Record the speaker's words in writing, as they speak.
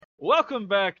Welcome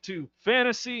back to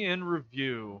Fantasy in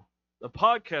Review, the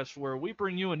podcast where we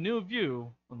bring you a new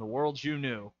view on the worlds you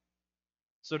knew.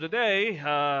 So today,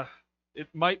 it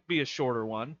might be a shorter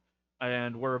one,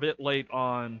 and we're a bit late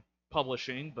on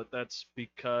publishing, but that's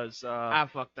because I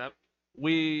fucked up.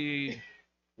 we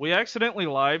we accidentally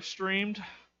live streamed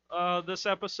this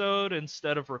episode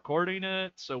instead of recording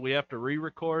it, so we have to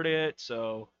re-record it.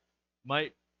 So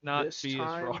might not This be as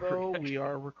time, raw though, we reaction.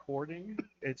 are recording.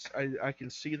 I can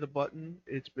see the button.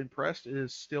 It's been pressed. It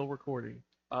is still recording.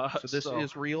 Uh, So this so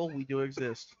is real. We do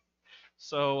exist.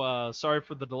 Sorry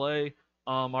for the delay.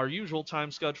 Our usual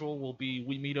time schedule will be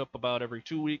we meet up about every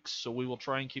 2 weeks, so we will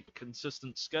try and keep a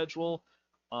consistent schedule.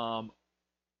 Um,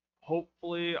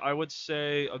 Hopefully, I would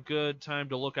say a good time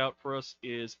to look out for us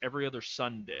is every other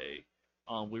Sunday.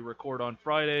 We record on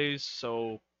Fridays,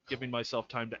 so giving myself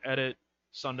time to edit,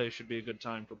 Sunday should be a good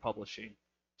time for publishing.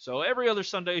 So every other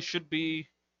Sunday should be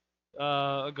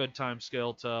a good time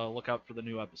scale to look out for the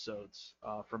new episodes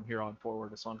from here on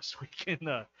forward, as long as we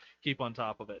can keep on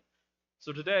top of it.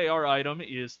 So today our item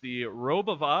is the Robe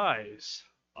of Eyes.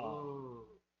 Ooh.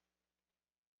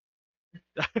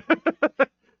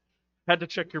 Had to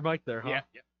check your mic there, huh?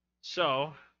 Yeah.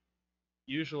 So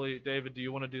usually, David, do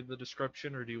you want to do the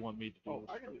description or do you want me to do Oh,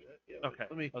 the I can do description? that. Yeah. Okay.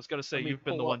 Let me I was gonna say let me you've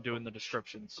been the pull one up. doing the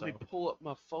description, so Let me pull up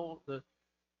my phone. Let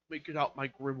me get out my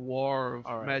grimoire of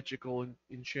all right. magical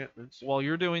enchantments. While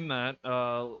you're doing that,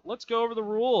 let's go over the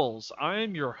rules. I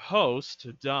am your host,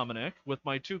 Dominic, with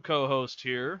my two co-hosts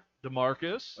here,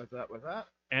 Demarcus With that.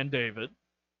 and David.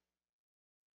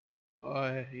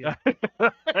 Yeah.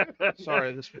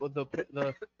 Sorry.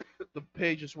 The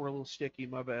pages were a little sticky.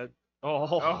 My bad.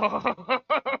 Oh,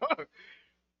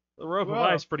 the Robe of Well.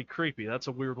 Eyes is pretty creepy. That's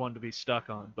a weird one to be stuck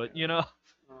on. But Oh.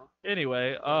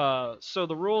 anyway, so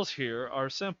the rules here are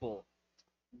simple.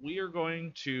 We are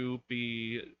going to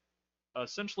be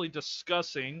essentially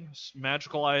discussing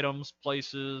magical items,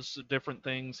 places, different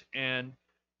things, and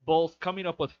both coming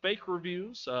up with fake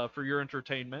reviews for your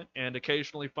entertainment and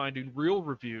occasionally finding real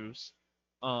reviews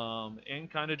and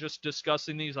kind of just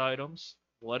discussing these items,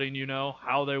 letting you know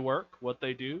how they work, what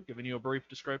they do, giving you a brief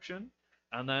description,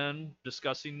 and then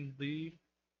discussing the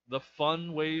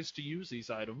fun ways to use these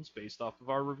items based off of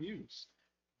our reviews.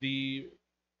 The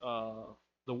uh,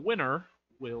 the winner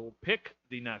will pick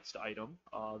the next item.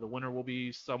 The winner will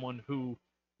be someone who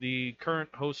the current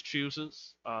host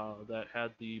chooses that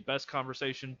had the best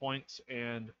conversation points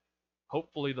and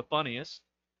hopefully the funniest,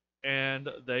 and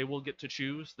they will get to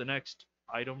choose the next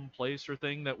item, place, or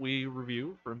thing that we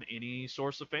review from any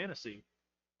source of fantasy.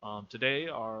 Today,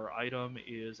 our item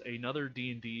is another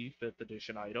D&D 5th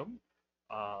edition item,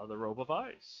 the Robe of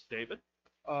Eyes. David?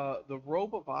 The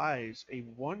Robe of Eyes, a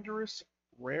wondrous,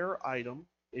 rare item.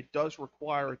 It does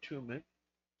require attunement,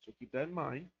 so keep that in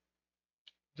mind.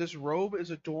 This robe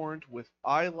is adorned with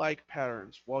eye-like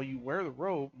patterns. While you wear the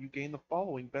robe, you gain the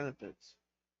following benefits.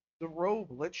 The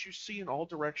robe lets you see in all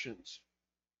directions.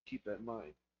 Keep that in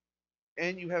mind.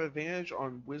 And you have advantage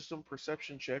on wisdom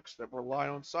perception checks that rely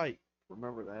on sight.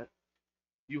 Remember that.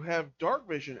 You have dark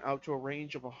vision out to a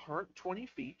range of 120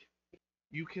 feet.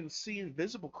 You can see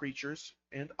invisible creatures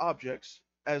and objects,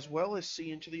 as well as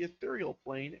see into the ethereal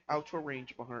plane out to a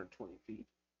range of 120 feet.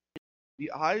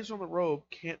 The eyes on the robe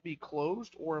can't be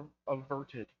closed or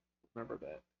averted. Remember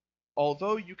that.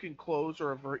 Although you can close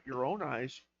or avert your own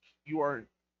eyes, you are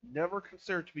never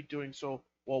considered to be doing so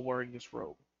while wearing this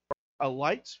robe. A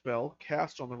light spell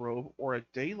cast on the robe or a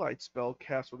daylight spell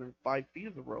cast within 5 feet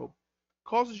of the robe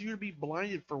causes you to be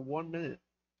blinded for 1 minute.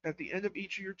 At the end of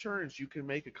each of your turns, you can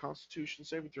make a Constitution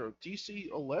saving throw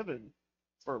DC 11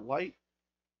 for light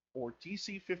or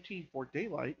DC 15 for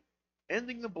daylight,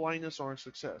 ending the blindness on a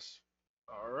success.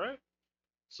 All right.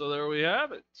 So there we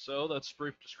have it. So that's a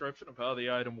brief description of how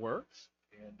the item works.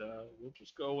 And we'll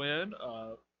just go in.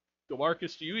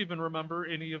 DeMarcus, do you even remember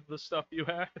any of the stuff you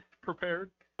had prepared?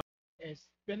 It's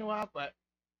been a while, but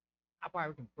I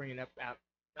probably can bring it up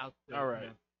out All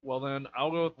right. Well, then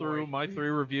I'll go through my 3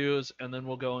 reviews and then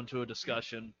we'll go into a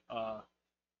discussion.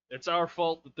 It's our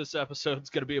fault that this episode's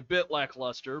going to be a bit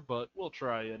lackluster, but we'll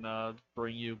try and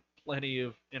bring you plenty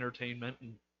of entertainment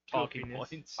and talking Goofiness.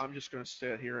 points. I'm just gonna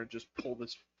sit here and just pull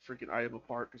this freaking item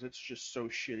apart because it's just so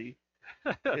shitty.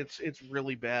 It's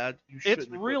really bad. You It's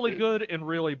shouldn't really equip it. good and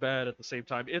really bad at the same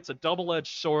time. It's a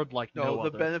double-edged sword like no No, the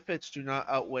other. benefits do not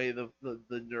outweigh the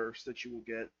nerfs that you will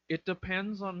get. It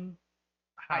depends on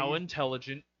how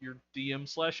intelligent your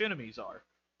DM/enemies are.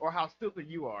 or how stupid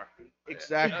you are.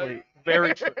 Exactly.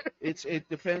 Very true. It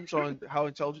depends on how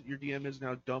intelligent your DM is and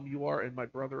how dumb you are. And my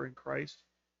brother in Christ,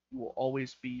 you will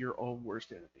always be your own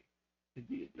worst enemy. in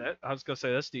D&D. That I was gonna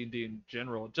say that's D&D in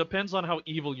general. It depends on how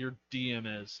evil your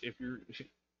DM is. If you're, if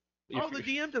Oh, the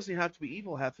you're, DM doesn't have to be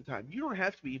evil half the time. You don't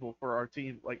have to be evil for our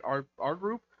team. Like our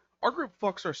group, our group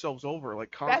fucks ourselves over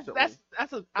like constantly.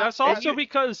 that's also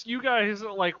because you guys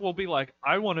like will be like,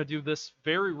 I want to do this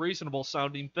very reasonable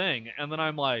sounding thing, and then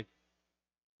I'm like,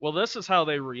 well, this is how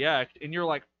they react, and you're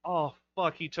like, oh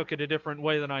fuck, he took it a different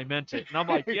way than I meant it, and I'm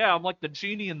like, yeah, I'm like the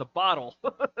genie in the bottle.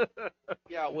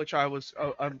 Yeah, which I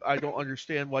don't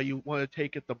understand why you want to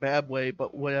take it the bad way,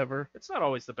 but whatever. It's not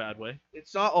always the bad way.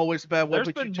 It's not always the bad way, There's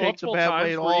but you been take the multiple bad way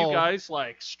times at where you all. guys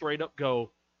like straight up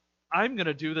go, I'm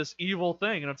gonna do this evil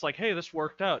thing, and it's like, hey, this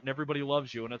worked out, and everybody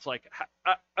loves you, and it's like,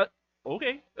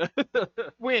 okay.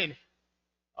 When?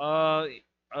 uh,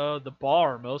 the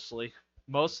bar mostly.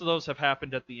 Most of those have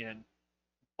happened at the end.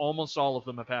 Almost all of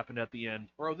them have happened at the end.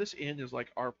 Bro, this inn is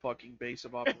like our fucking base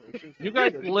of operations. You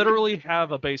guys literally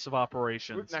have a base of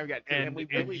operations, Now we got and we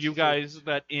and really you should. guys,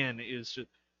 that inn is just,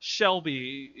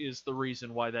 Shelby is the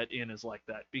reason why that inn is like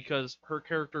that, because her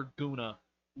character Guna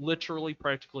literally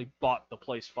practically bought the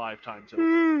place 5 times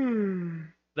over.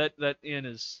 That inn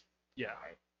is, yeah,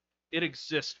 it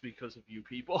exists because of you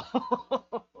people.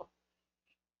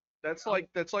 That's like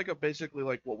a basically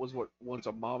like what once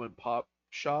a mom and pop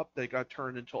shop that got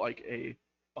turned into like a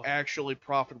actually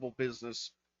profitable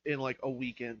business in like a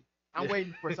weekend. I'm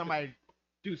waiting for somebody to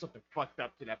do something fucked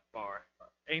up to that bar.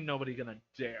 Ain't nobody gonna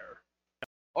dare.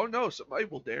 Oh no, somebody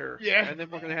will dare. Yeah. And then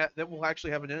we'll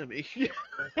actually have an enemy.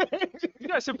 You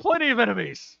guys have plenty of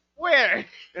enemies. Where?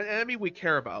 An enemy we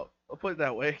care about. I'll put it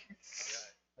that way.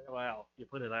 Wow, you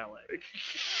put it that way.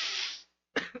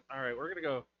 All right, we're gonna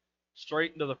go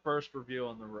straight into the first review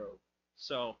on the road.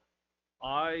 So,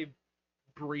 I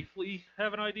briefly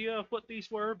have an idea of what these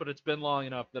were, but it's been long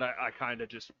enough that I kind of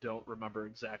just don't remember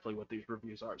exactly what these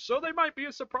reviews are. So they might be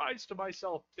a surprise to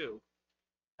myself too.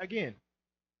 Again.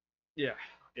 Yeah,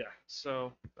 yeah.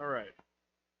 So, all right.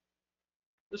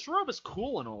 This robe is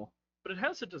cool and all, but it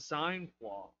has a design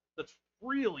flaw that's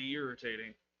really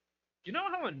irritating. You know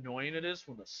how annoying it is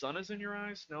when the sun is in your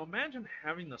eyes? Now imagine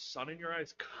having the sun in your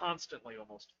eyes constantly,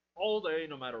 almost all day,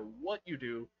 no matter what you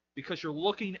do, because you're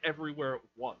looking everywhere at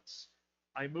once.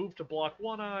 I move to block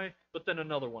one eye, but then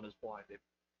another one is blinded.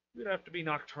 You'd have to be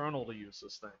nocturnal to use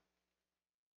this thing.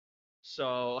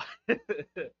 So,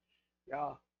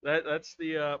 Yeah. that's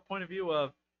the point of view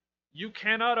of you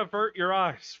cannot avert your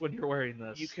eyes when you're wearing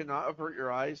this. You cannot avert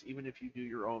your eyes even if you do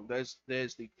your own. That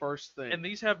is the first thing. And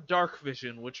these have dark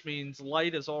vision, which means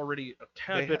light is already a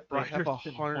tad bit they brighter have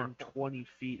than normal. 120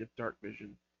 feet of dark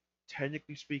vision.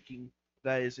 Technically speaking,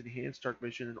 that is enhanced dark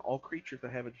vision, and all creatures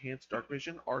that have enhanced dark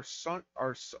vision are sun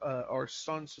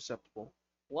susceptible.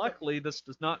 Luckily, this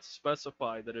does not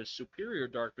specify that it's superior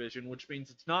dark vision, which means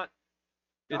it's not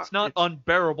It's-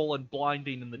 unbearable and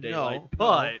blinding in the daylight,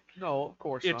 but no, of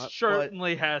course it not.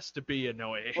 certainly has to be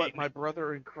annoying. But my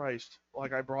brother in Christ,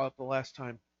 like I brought up the last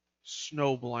time,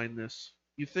 snow blindness.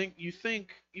 You think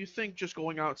just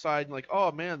going outside and like,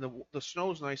 oh man, the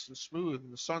snow's nice and smooth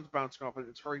and the sun's bouncing off it,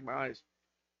 it's hurting my eyes.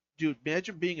 Dude,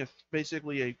 imagine being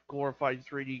basically a glorified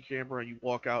 3D camera and you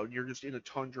walk out and you're just in a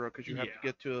tundra because you have to Yeah.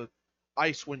 get to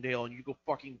Icewind Dale and you go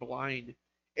fucking blind,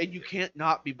 and you can't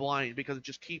not be blind because it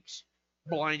just keeps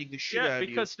blinding the shit out of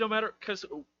you. because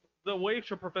the way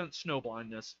to prevent snow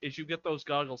blindness is you get those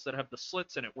goggles that have the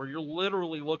slits in it, where you're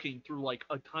literally looking through like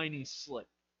a tiny slit.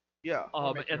 Yeah.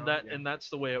 And that's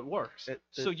the way it works. It-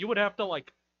 So you would have to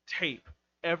like tape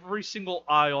every single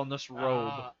eye on this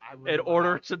robe I in remember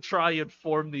order that. to try and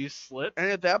form these slits. And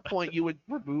at that point, you would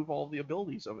remove all the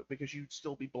abilities of it because you'd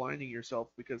still be blinding yourself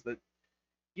because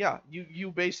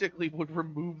you basically would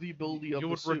remove the ability of You the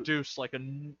would suit. reduce like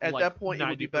At like that point, it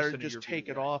would be better 90% to of just your take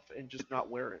it vision. off and just not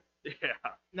wear it.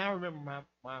 Yeah. Now I remember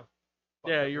my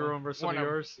Yeah, you remember some one of of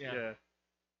 'em, yours? yeah.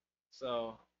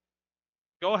 So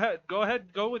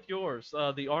go with yours.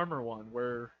 The armor one,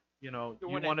 where The you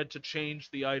one that- wanted to change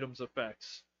the item's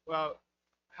effects. Well,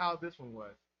 how this one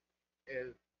was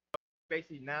is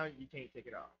basically now you can't take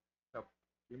it off. So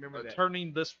remember that.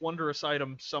 Turning this wondrous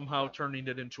item somehow turning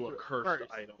it into a cursed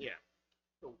First, item. Yeah.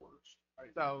 The worst.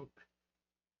 So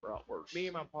Bratwurst. me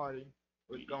and my party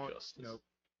was Lady going, Justice.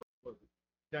 was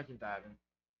dungeon diving.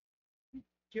 We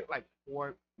killed like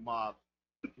 4 mobs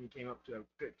and we came up to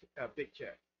a big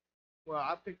chest. Well,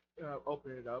 I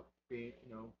opened it up, being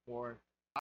more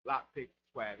lockpick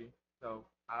swabby. So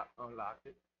I unlocked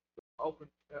it, open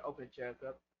the chest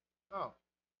up. Oh,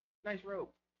 nice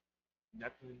rope.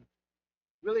 Nothing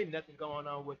going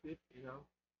on with it.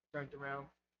 Turned around,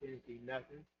 didn't see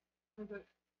nothing. I said,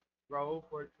 roll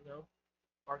for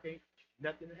arcade.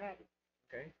 Nothing happened.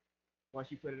 Okay. Once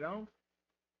you put it on,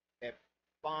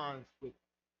 bonds with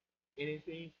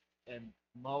anything and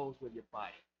molds with your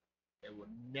body. It will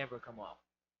never come off.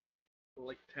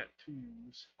 Like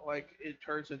tattoos, Like it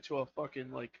turns into a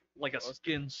fucking like a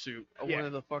skin suit. Yeah. one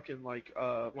of the fucking When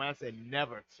I say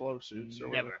never, flow suits or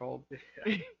whatever Never. they're called.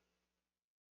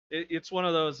 It's one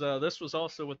of those. This was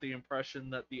also with the impression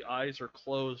that the eyes are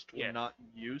closed when Yes. not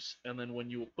in use, and then when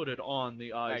you put it on,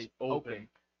 the eyes Like, open, open.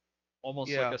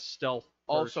 almost Yeah. like a stealth.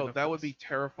 Also, version of that would this. be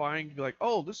terrifying to be like,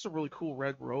 oh, this is a really cool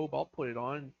red robe. I'll put it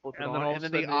on and flip it And then on. all And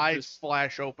of then a the sudden it eyes just-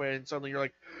 flash open and suddenly you're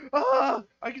like, ah,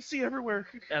 I can see everywhere.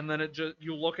 And then it just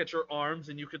you look at your arms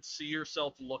and you could see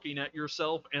yourself looking at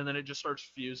yourself, and then it just starts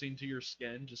fusing to your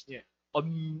skin. Just Yeah. a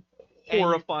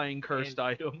horrifying cursed and-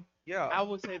 item. Yeah. I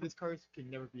would say this curse can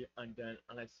never be undone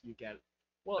unless you get it.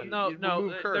 Well, You- no, you no,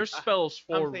 remove curse. there's spells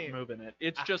for I'm saying- removing it.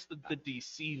 It's just the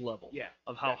DC level Yeah.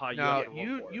 of how high you Now have to roll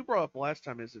you for it. you brought up last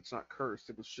time is it's not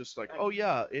cursed. It was just like, oh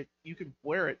yeah, you can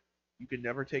wear it. You can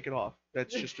never take it off.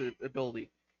 That's just an ability.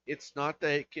 It's not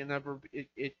that it can never.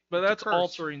 It But it's a that's curse.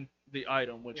 altering the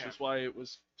item, which Yeah. is why it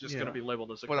was just going Yeah. to be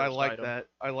labeled as a But cursed I like item. that.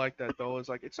 I like that though. It's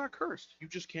like it's not cursed. You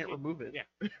just can't Yeah. remove it.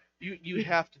 Yeah. You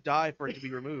have to die for it to be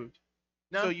removed.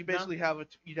 No, So you no. basically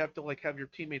you'd have to like have your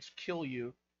teammates kill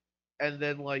you, and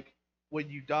then like when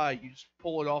you die, you just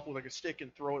pull it off with like a stick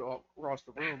and throw it across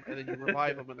the room, and then you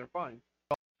revive them and they're fine.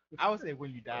 I would say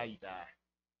when you die,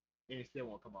 and it still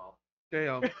won't come off.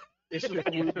 Damn. It's just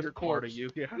just your part of corpse. you.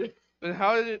 Yeah. Then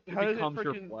how did it? It How did it becomes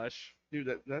your freaking? flesh.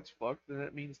 Dude, that's fucked. Then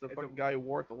that means the It's a- fucking guy who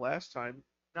wore it the last time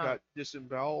No. got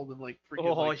disemboweled and like freaking.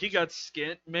 Oh, like, he got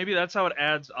skin. Maybe that's how it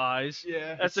adds eyes.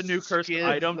 Yeah. That's a new cursed Skin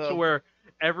item to stuff. where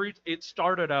it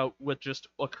started out with just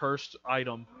a cursed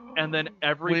item, and then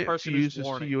every when it person who's fuses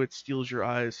worn to it. you, it steals your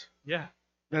eyes. Yeah.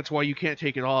 That's why you can't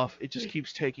take it off. It just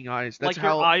keeps taking eyes. That's Like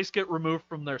how. your eyes get removed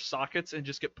from their sockets and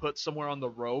just get put somewhere on the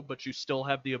robe, but you still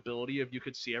have the ability of you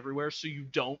could see everywhere, so you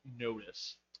don't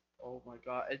notice. Oh my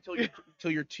god!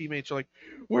 Until your teammates are like,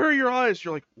 "Where are your eyes?"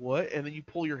 You're like, "What?" And then you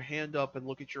pull your hand up and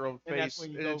look at your own And face, that's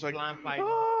when you and go it's like, blind fighting.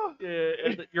 "Ah!" Yeah,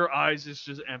 and your eyes is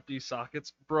just empty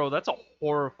sockets, bro. That's a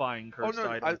horrifying Oh cursed no!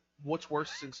 item. What's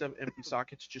worse is instead of empty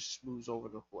sockets, just smooths over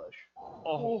the flesh.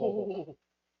 Oh,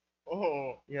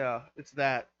 Oh, Yeah, it's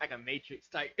that. like a Matrix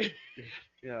type.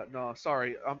 Yeah, no,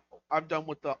 sorry. I'm done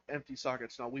with the empty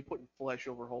sockets now. We putting flesh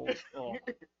over holes. oh.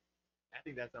 I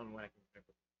think that's the only one I can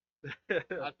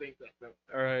remember. I think that's the.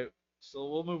 All right, so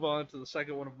we'll move on to the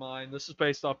second one of mine. This is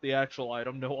based off the actual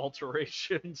item, no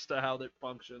alterations to how that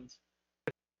functions.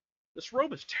 This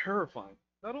robe is terrifying,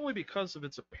 not only because of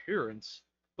its appearance,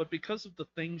 but because of the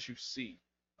things you see.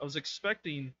 I was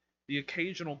expecting the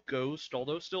occasional ghost,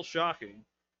 although still shocking,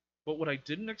 but what I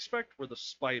didn't expect were the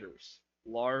spiders.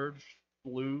 Large,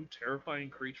 blue, terrifying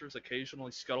creatures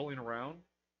occasionally scuttling around.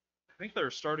 I think they're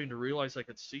starting to realize I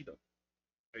could see them.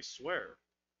 I swear,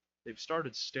 they've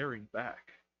started staring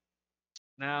back.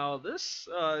 Now, this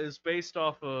is based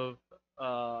off of,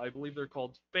 I believe they're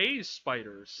called phase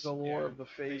spiders. The lore Yeah, of the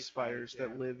phase phase spiders spiders,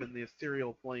 that yeah. live in the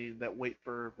ethereal plane that wait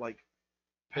for like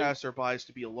They- passerbys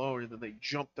to be alone, and then they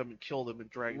jump them and kill them and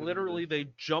drag them. Literally, they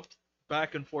jump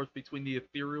back and forth between the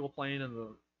ethereal plane and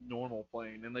the normal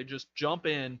plane, and they just jump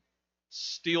in,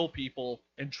 steal people,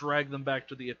 and drag them back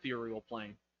to the ethereal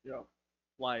plane. Yeah.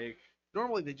 Like,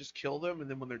 Normally they just kill them, and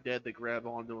then when they're dead, they grab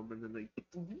onto them, and then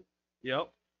they. yep.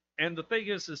 And the thing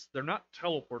is they're not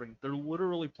teleporting; they're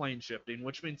literally plane shifting,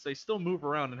 which means they still move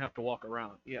around and have to walk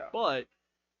around. Yeah. But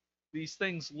these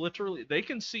things literally they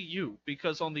can see you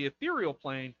because on the ethereal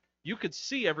plane you could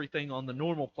see everything. On the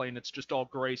normal plane it's just all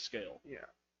grayscale. Yeah.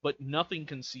 But nothing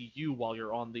can see you while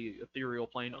you're on the ethereal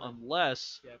plane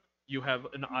unless Yep. you have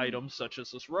an item such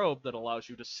as this robe that allows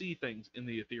you to see things in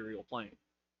the ethereal plane.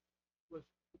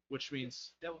 Which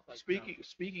means That was like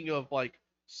Speaking of like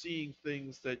seeing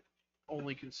things that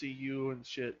only can see you and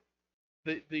shit,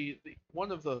 the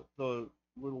one of the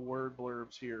little word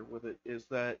blurbs here with it is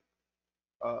that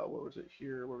what was it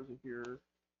here? What was it here?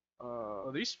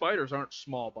 these spiders aren't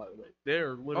small, by the way.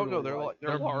 They're literally they're like-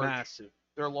 they're large. massive.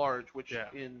 They're large, which Yeah.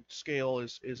 in scale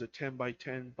is a 10 by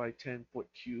 10 by 10 foot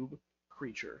cube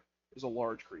creature. Is a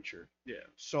large creature. Yeah.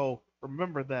 So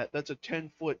remember that. That's a 10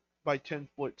 foot by 10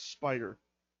 foot spider.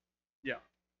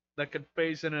 That can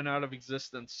phase in and out of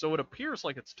existence, so it appears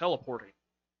like it's teleporting.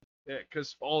 Yeah,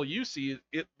 because all you see is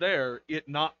it there, it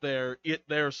not there, it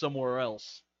there somewhere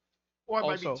else. Or it might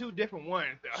Also- be two different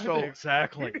ones. So-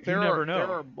 Exactly. You There never are know.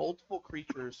 there are multiple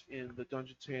creatures in the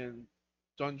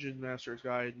Dungeon Master's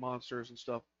Guide, monsters and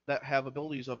stuff that have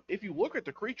abilities of if you look at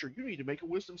the creature, you need to make a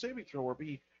wisdom saving throw or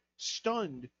be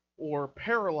stunned or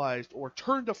paralyzed or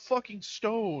turned to fucking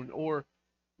stone or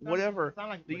whatever. Sound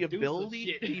like The Medusa ability,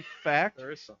 shit. the fact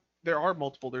There is some. There are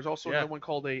multiple. There's also Yeah. another one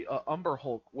called a Umber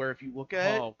Hulk, where if you look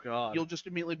at it, Oh god. you'll just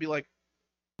immediately be like,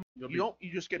 you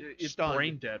just get It's stunned.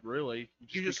 brain dead, really.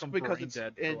 You just become because brain it's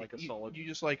dead for and like a solid. you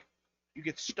just like you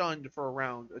get stunned for a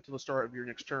round until the start of your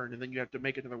next turn, and then you have to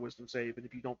make another Wisdom save, and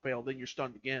if you don't fail, then you're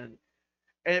stunned again.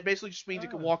 And it basically just means it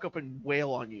can walk up and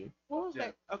wail on you. What was Yeah.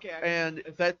 that? Okay. And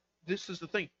this is the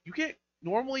thing. You can't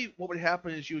normally. What would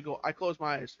happen is you would go, I close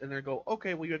my eyes, and then go,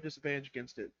 okay, well you have disadvantage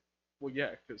against it. Well,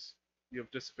 yeah, because you have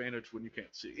disadvantage when you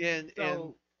can't see. And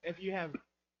So if you have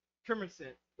tremor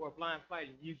sense or blind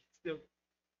fighting, you still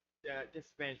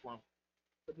disadvantage one.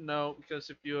 But no, because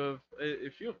if you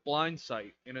have blind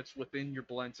sight and it's within your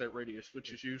blind sight radius,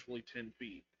 which is usually 10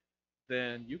 feet,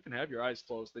 then you can have your eyes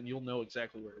closed, then you'll know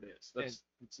exactly where it is.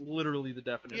 It's literally the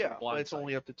definition yeah, of blind but it's sight.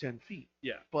 only up to 10 feet.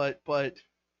 Yeah. But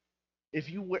if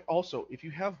you also if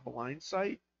you have blind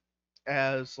sight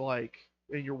as like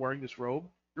and you're wearing this robe,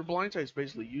 your blind sight is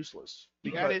basically useless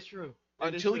That is true.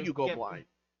 That is until true. you go Yeah. blind.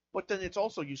 But then it's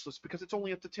also useless because it's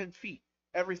only up to 10 feet.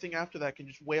 Everything after that can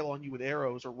just wail on you with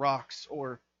arrows or rocks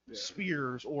or Yeah.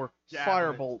 spears or Javelins.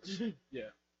 fire bolts. Yeah.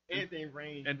 Anything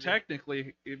range. And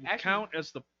technically, it would Actually- count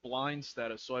as the blind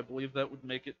status, so I believe that would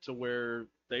make it to where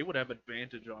they would have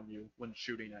advantage on you when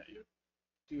shooting at you.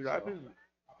 Dude, I've been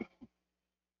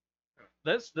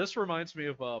This reminds me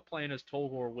of playing as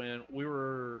Tolgor when we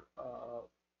were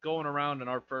going around in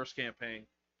our first campaign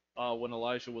when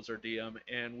Elijah was our DM,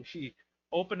 and we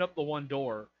opened up the one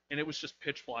door, and it was just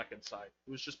pitch black inside.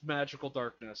 It was just magical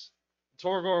darkness.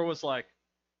 Torgor was like,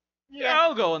 "Yeah,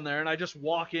 I'll go in there," and I just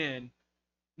walk in.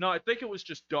 No, I think it was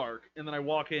just dark, and then I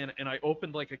walk in, and I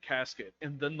opened like a casket,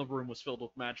 and then the room was filled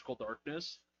with magical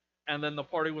darkness, and then the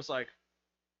party was like,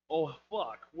 oh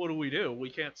fuck, what do we do? We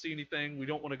can't see anything. We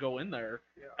don't want to go in there.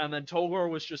 Yeah. And then Togor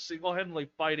was just single-handedly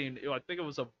fighting. I think it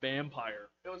was a vampire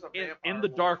it was a in vampire the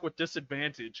wolf. dark with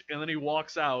disadvantage. And then he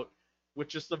walks out with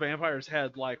just the vampire's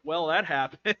head. Like, well, that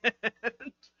happened.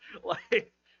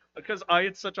 Like, because I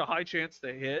had such a high chance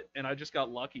to hit, and I just got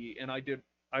lucky. And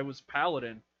I was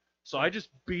paladin, so I just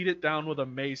beat it down with a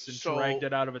mace and So- dragged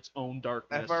it out of its own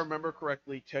darkness. If I remember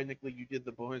correctly, technically you did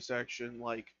the bonus action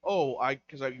like,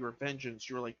 because you were vengeance,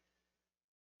 you were like,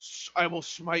 I will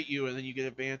smite you, and then you get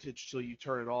advantage till you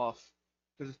turn it off.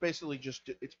 Because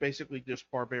it's basically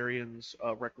just barbarians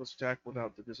reckless attack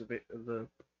without the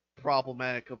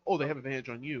problematic of they have advantage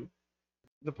on you.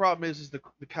 The problem is the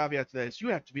caveat to that is you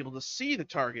have to be able to see the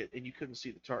target, and you couldn't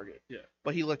see the target. Yeah.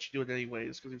 But he let you do it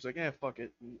anyways because he was like, fuck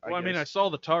it. Well, I mean, I saw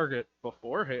the target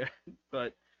beforehand,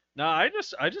 but no, I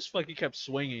just fucking kept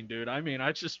swinging, dude. I mean,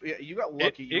 yeah, you got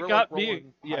lucky. It You were got like me.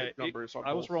 rolling Yeah, high numbers on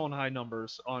I was both. rolling high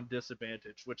numbers on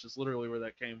disadvantage, which is literally where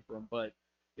that came from. But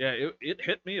yeah, it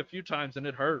hit me a few times and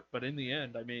it hurt. But in the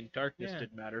end, I mean, darkness Yeah.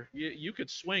 didn't matter. You could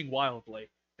swing wildly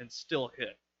and still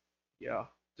hit. Yeah.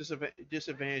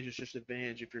 Disadvantage is just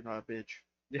advantage if you're not a bitch.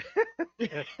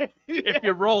 If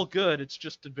you roll good, it's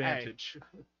just advantage.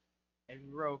 And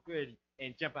you roll good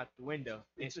and jump out the window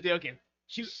and It's a- still can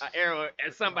shoot an arrow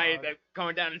at somebody God. that's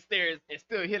going down the stairs and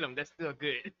still hit them. That's still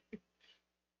good.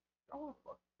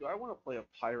 Do I want to play a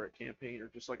pirate campaign or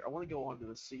just like I want to go onto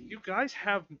the sea? You guys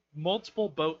have multiple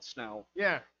boats now.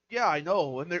 Yeah. Yeah, I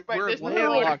know, and Right, we're there's no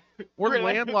landlocked. We're We're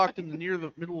like- landlocked in the near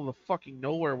the middle of the fucking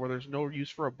nowhere where there's no use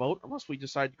for a boat unless we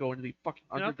decide to go into the fucking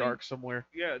Nothing- Underdark somewhere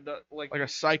Yeah, like like a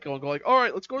psycho and go like, all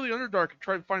right, let's go to the Underdark and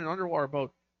try to find an underwater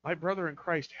boat. My brother in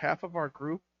Christ, half of our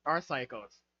group Our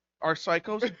psychos. are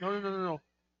psychos. No.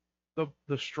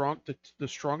 The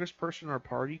strongest person in our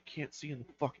party can't see in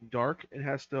the fucking dark and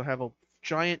has to have a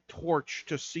giant torch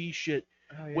to see shit.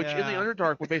 Oh, Which in the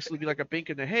Underdark would basically be like a bink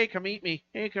in the hey, come eat me,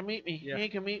 hey, come eat me, Yeah. hey,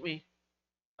 come eat me.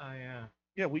 Oh yeah.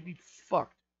 Yeah, we'd be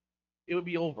fucked. It would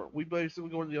be over. We'd basically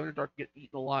go into the Underdark and get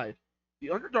eaten alive. The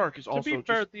Underdark is to also be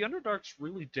fair, just, the Underdark's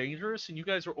really dangerous, and you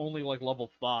guys are only like level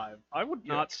 5. I would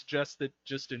Yeah. not suggest that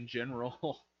just in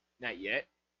general. Not yet.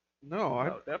 no, I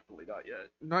definitely not yet.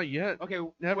 not yet. Okay.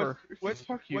 Never. What's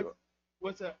Fuck you.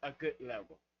 what's a good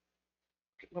level?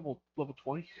 Level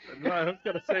 20. No, I was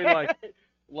gonna say like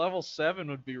level 7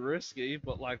 would be risky,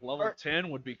 but like level Or- 10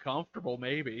 would be comfortable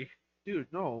maybe. Dude,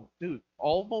 no, dude.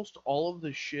 Almost all of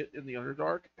the shit in the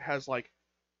Underdark has like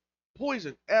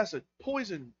poison, acid,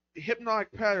 poison,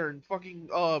 hypnotic pattern, fucking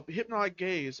hypnotic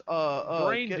gaze,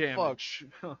 Brain get fucked.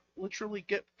 damage. Literally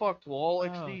get fucked with all Oh,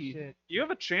 XD. shit. You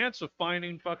have a chance of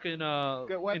finding fucking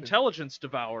Good weapon. intelligence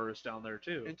devourers down there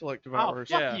too. Intellect Oh, devourers.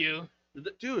 fuck Yeah. you.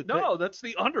 Dude, No, that's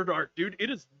the Underdark, dude. It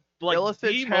is like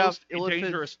the most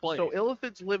dangerous place. So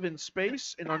illithids live in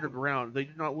space and underground. They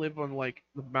do not live on like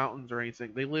the mountains or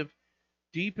anything. They live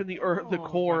deep in the earth, the Oh,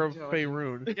 core my of God.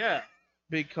 Faerun, yeah,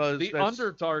 because the that's,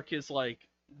 Underdark is like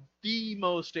the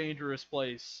most dangerous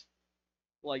place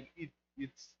Like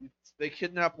it's They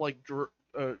kidnap like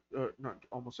not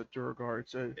almost a Duragar.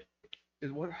 It's a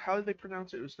is what? How did they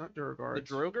pronounce it? It's not Duragar. the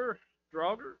It's Droger,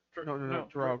 Draugr, no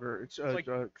Draugr. It's It's like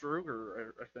Droger,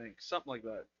 I think, something like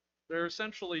that. They're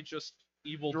essentially just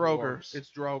evil Droger. dwarves. It's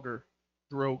Droger.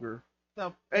 Droger.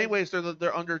 So Anyways,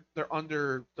 they're under the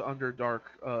Underdark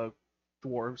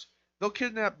dwarves. They'll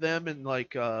kidnap them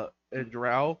and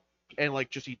Drow and like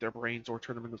just eat their brains or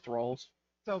turn them into thralls.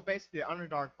 so basically, the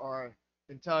Underdark are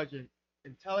intelligent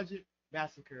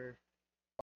massacre.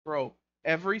 Bro,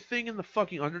 everything in the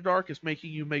fucking Underdark is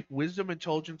making you make wisdom,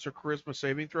 intelligence, or charisma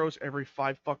saving throws every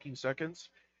 5 fucking seconds.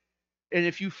 And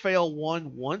if you fail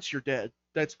one once, you're dead.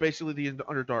 That's basically the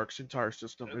Underdark's entire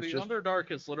system. It's The just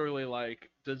Underdark is literally like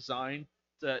designed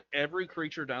that every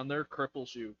creature down there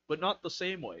cripples you, but not the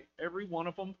same way. Every one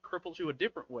of them cripples you a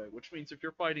different way, which means if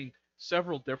you're fighting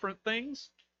several different things,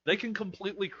 they can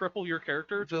completely cripple your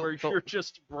character to where you're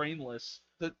just brainless.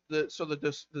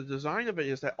 the design of it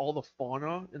is that all the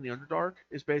fauna in the Underdark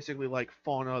is basically like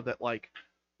fauna that like,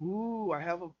 ooh, I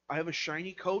have a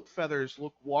shiny coat, feathers.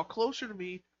 Look, walk closer to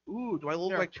me. Ooh, do I look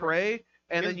They're like prey?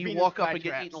 And There's then you Venus walk up and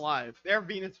get flytraps. eaten alive. They're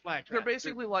Venus flytraps. They're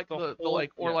basically like The the whole-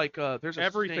 like or yeah. like there's a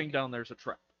Everything snake. down there's a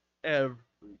trap. Everything.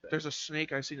 There's a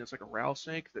snake I've seen that's like a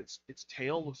rattlesnake. That's its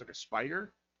tail looks like a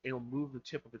spider. It'll move the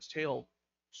tip of its tail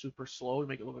super slow to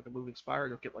make it look like a moving spider.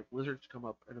 It'll get like lizards to come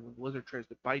up, and then when the lizard tries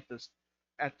to bite this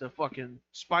at the fucking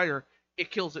spider,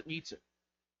 it kills it and eats it.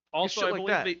 Also, shit I like believe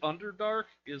that. the Underdark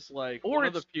is like Or one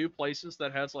of the it's- few places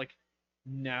that has like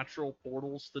natural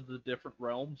portals to the different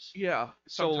realms. Yeah.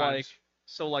 So Sometimes.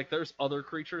 like there's other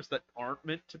creatures that aren't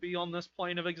meant to be on this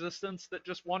plane of existence that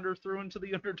just wander through into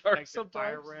the Underdark like the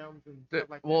fire sometimes. realms and The- stuff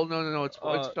like well,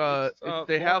 that. no.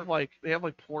 They more- have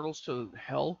like portals to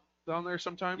hell down there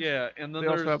sometimes. Yeah, and then They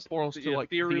also there's have portals the to like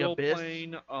the ethereal abyss.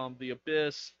 plane, the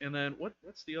abyss, and then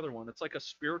what's the other one? It's like a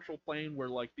spiritual plane where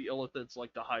like the illithids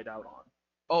like to hide out on.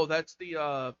 Oh, that's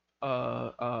the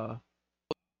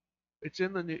it's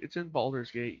in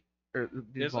Baldur's Gate or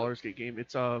the Is it? Baldur's Gate game.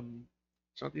 It's not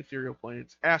the ethereal plane.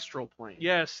 It's astral plane.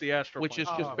 Yes, the astral Which plane.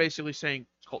 is just Oh. basically saying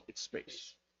it's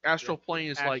space. Astral plane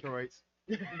is like Asteroids.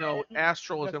 no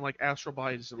astral is in like astral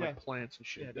bodies and like Yeah. plants and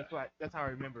shit. Yeah, that's how I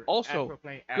remember. Also, Astral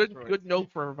plane, Good asteroids. note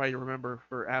for everybody to remember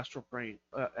for astral plane.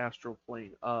 Astral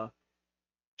plane.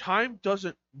 Time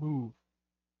doesn't move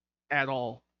at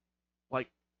all, like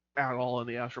at all in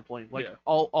the astral plane. Like Yeah.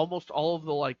 almost all of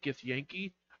the like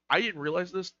Githyanki. I didn't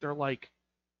realize this. They're like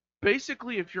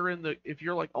basically if you're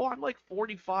like, oh, I'm like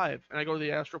 45 and I go to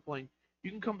the astral plane,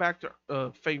 you can come back to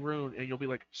Faerun and you'll be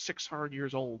like 600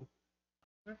 years old.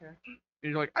 Okay.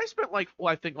 And you're like, I spent like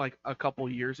I think like a couple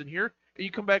years in here, and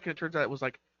you come back and it turns out it was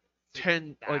like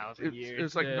 10 like 6,000 years.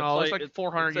 it's like Yeah, no, it's it's like- like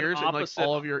 400 it's an years and like opposite-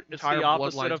 all of your It's entire the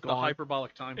opposite bloodline's of the gone.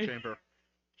 hyperbolic time chamber.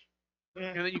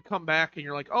 And then you come back and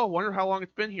you're like, oh, wonder how long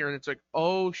it's been here. And it's like,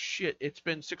 oh shit, it's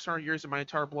been 600 years and my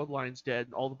entire bloodline's dead,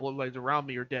 and all the bloodlines around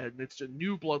me are dead, and it's the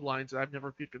new bloodlines that I've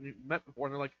never met before.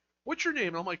 And they're like, what's your name?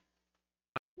 And I'm like,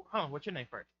 Huh, what's your name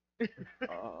first?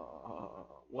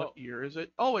 what Oh. year is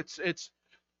it? Oh, it's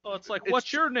Oh, it's like, It's-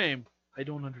 what's your name? I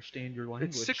don't understand your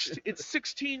language. it's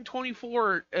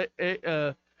 1624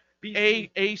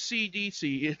 BC.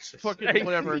 ACDC. It's fucking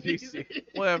whatever.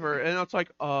 Whatever. And it's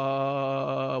like,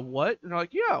 what? And they're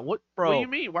like, yeah, what Bro. do you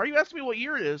mean? Why are you asking me what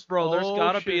year it is? Bro, there's Oh,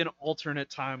 gotta be shit. an alternate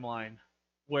timeline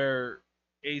where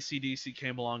ACDC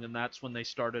came along and that's when they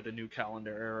started a new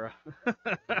calendar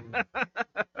era.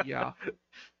 Yeah.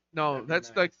 No, That'd be that's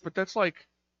nice. like, but that's like,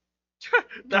 That's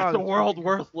God, a world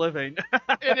worth living.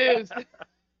 It is.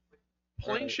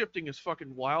 plane Right. shifting is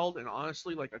fucking wild and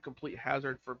honestly like a complete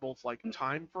hazard for both like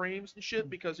time frames and shit.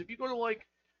 Because if you go to like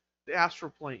the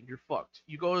astral plane, you're fucked.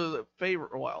 You go to the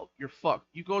favorite wild, you're fucked.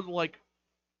 You go to like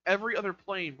every other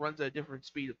plane runs at a different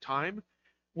speed of time,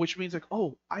 which means like,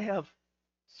 oh, I have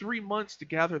 3 months to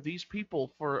gather these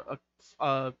people for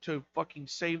to fucking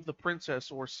save the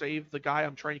princess or save the guy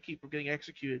I'm trying to keep from getting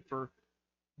executed for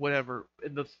whatever.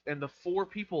 And the 4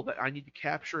 people that I need to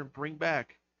capture and bring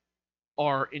back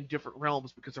are in different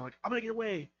realms because they're like, I'm gonna get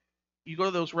away. You go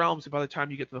to those realms, and by the time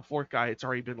you get to the 4th guy, it's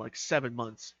already been like 7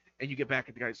 months, and you get back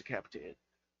and the guy's decapitated.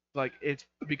 Like it's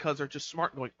because they're just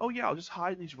smart and going, oh yeah, I'll just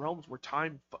hide in these realms where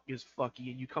time is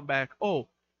fucky, and you come back, oh,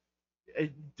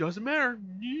 it doesn't matter.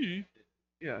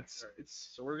 Yeah,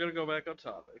 it's So we're gonna go back on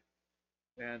topic,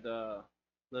 and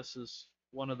this is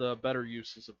one of the better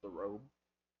uses of the robe.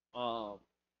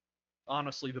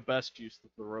 Honestly, the best use of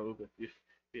the robe, if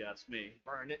you ask me.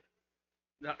 Burn it.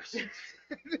 No,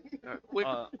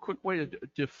 quick way to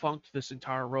defunct this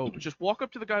entire robe. Just walk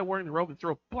up to the guy wearing the robe and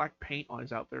throw black paint on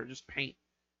his out there. Just paint.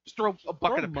 Just throw a Throw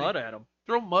bucket of mud paint. at him.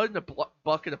 Throw mud in a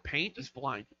bucket of paint. He's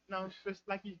blind. No, just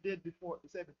like you did before. You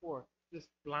said before, just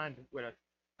blinded with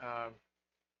a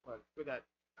with that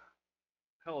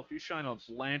Hell, if you shine a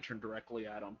lantern directly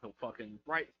at him, he'll fucking.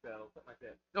 bright spell, something like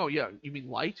that. Oh yeah, you mean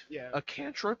light? Yeah. A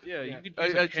cantrip? Yeah, Yeah. you could I-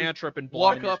 use I a just cantrip and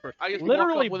Walk blind up. this I just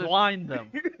literally walk up blind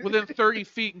them. within 30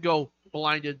 feet and go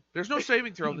blinded. There's no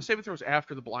saving throw. The saving throw is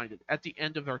after the blinded, at the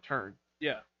end of their turn.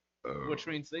 Yeah, which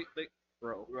means they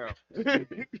bro, Well,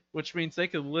 which means they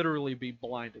could literally be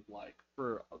blinded like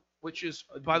for Which is,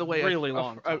 by the way, really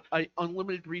long time. a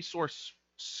unlimited resource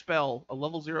spell, a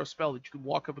level 0 spell that you can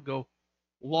walk up and go,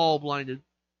 lol blinded,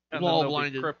 and then lol they'll be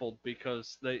blinded, crippled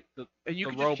because the and you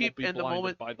the can robe just keep will be in the blinded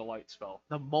moment. by the light spell.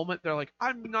 The moment they're like,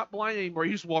 I'm not blind anymore,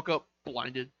 you just walk up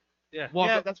blinded. Yeah. Walk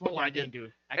yeah, up that's what I blinded. can do.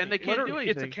 And they can't do Literally,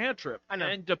 it's a anything. cantrip. I know.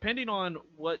 And depending on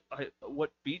what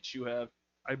beats you have,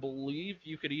 I believe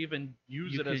you could even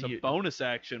use You it as could a u- bonus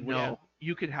action. Which, No,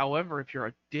 you can, however, if you're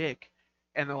a dick,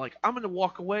 and they're like, I'm gonna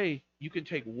walk away, you can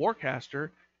take Warcaster,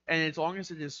 and as long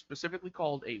as it is specifically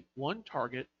called a one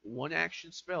target, one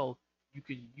action spell, you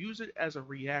can use it as a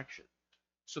reaction.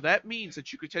 So that means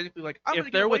that you could technically like, I'm gonna if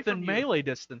get they're away within from you. melee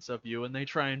distance of you and they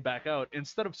try and back out,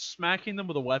 instead of smacking them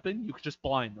with a weapon, you could just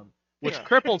blind them, which Yeah.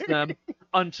 cripples them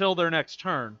until their next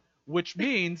turn. Which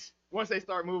means, Once they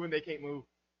start moving, they can't move.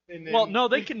 And then, well, no,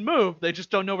 they can move. They just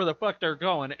don't know where the fuck they're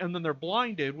going, and then they're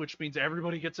blinded, which means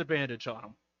everybody gets advantage on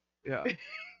them. Yeah.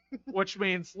 Which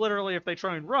means literally, if they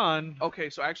try and run, Okay,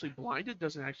 so actually, blinded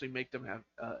doesn't actually make them have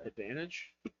advantage.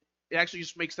 It actually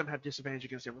just makes them have disadvantage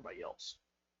against everybody else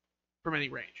from any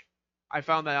range. I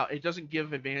found that out. It doesn't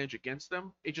give advantage against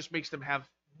them. It just makes them have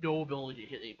no ability to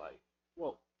hit anybody.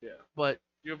 well, yeah, But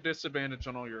you have disadvantage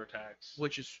on all your attacks.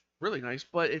 which is really nice,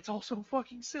 but it's also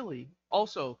fucking silly.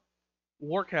 Also,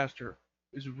 Warcaster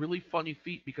is a really funny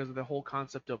feat because of the whole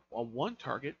concept of a one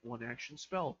target, one action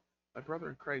spell. My brother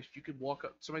in Christ, you could walk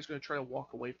up. Somebody's going to try to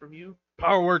walk away from you.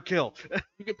 Power word kill.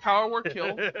 You can power word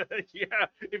kill. Yeah,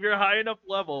 if you're high enough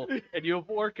level and you have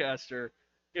Warcaster,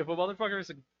 if a motherfucker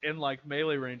is in like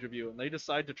melee range of you and they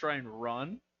decide to try and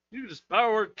run, you just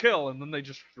power word kill and then they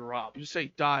just drop. You just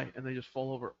say die and they just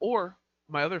fall over. Or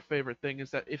my other favorite thing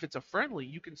is that if it's a friendly,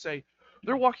 you can say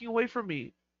they're walking away from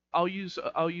me. I'll use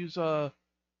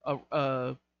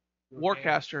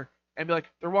Warcaster and be like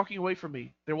they're walking away from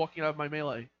me. They're walking out of my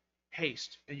melee.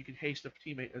 Haste, and you can haste a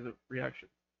teammate as a reaction.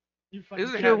 you fucking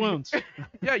Isn't it Cure happy? wounds,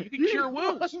 Yeah, you can cure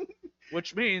wounds.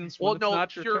 which means Well, when it's no,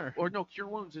 not your turn, cure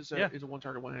wounds is Yeah. a one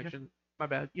target, one action. My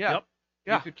bad. Yeah, Yep.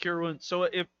 yeah. you could cure wounds. So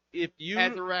if you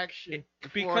as a reaction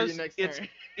before because your next it's turn.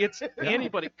 it's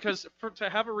anybody because to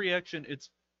have a reaction it's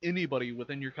anybody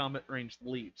within your combat range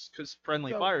leaves because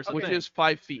friendly So, fire is a Which thing. is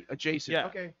 5 feet adjacent. Yeah.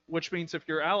 Okay. Which means if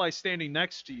your ally's standing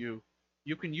next to you,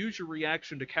 you can use your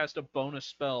reaction to cast a bonus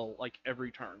spell like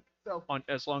every turn So on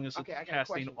as long as okay, I it's got a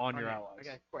casting question on your that. allies. I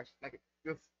got a question. Like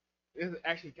this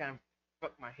actually kind of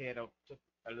fucked my head up just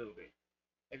a little bit.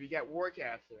 If you got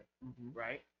Warcaster, Mhm.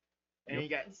 right, and Yep. you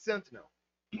got Sentinel,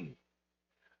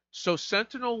 So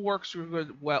Sentinel works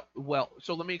good. Well.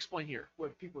 So let me explain here. where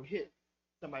people hit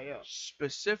somebody else.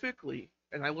 Specifically,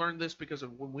 and I learned this because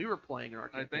of when we were playing in our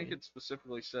I think campaign, it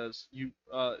specifically says you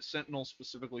Sentinel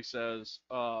specifically says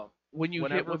when you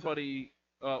hit whenever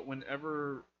with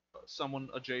whenever someone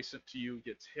adjacent to you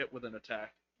gets hit with an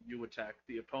attack, you attack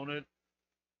the opponent.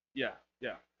 Yeah,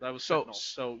 that was So- Sentinel.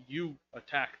 So you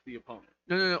attack the opponent.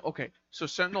 no. Okay, so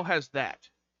Sentinel has that.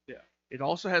 Yeah. It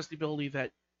also has the ability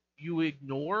that you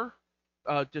ignore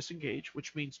disengage,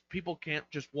 which means people can't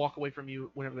just walk away from you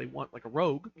whenever they want, like a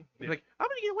rogue. They're Yeah. like, I'm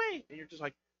gonna get away, and you're just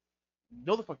like,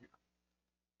 no, the fuck you're not.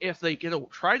 If they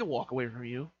try to walk away from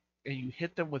you, and you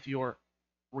hit them with your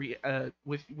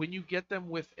when you get them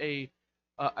with a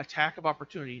attack of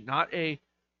opportunity, not a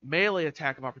melee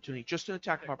attack of opportunity, just an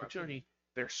attack of opportunity,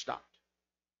 they're stopped.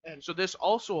 And- So this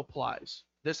also applies.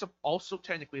 This also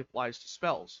technically applies to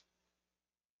spells.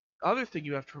 Other thing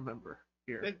you have to remember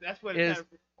here That's what is it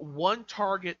kind of, one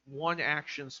target, one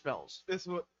action spells. this is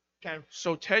what kind of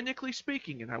So technically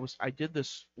speaking, and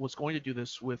was going to do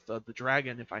this with the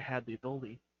dragon if I had the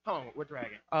ability. hold on, what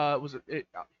dragon?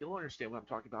 He'll understand what I'm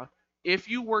talking about. If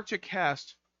you were to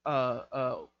cast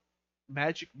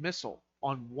magic missile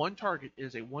on one target, it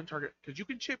is a one target because you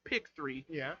can pick 3,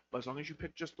 Yeah. but as long as you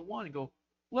pick just the one and go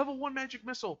level 1 magic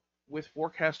missile with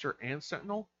Forecaster and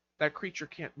Sentinel, that creature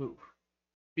can't move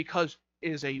because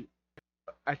it is a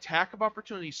attack of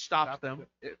opportunity stops Stop them,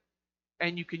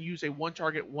 and you can use a one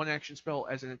target, one action spell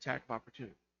as an attack of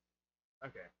opportunity.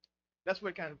 Okay. That's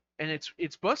what kind of And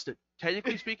it's busted.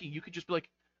 Technically speaking, you could just be like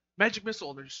magic missile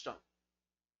and they're just stunned.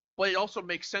 But it also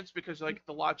makes sense because like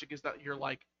the logic is that you're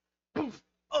like poof,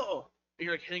 oh, and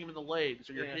you're like hitting him in the legs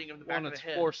or you're Yeah. hitting him in the back One, of the it's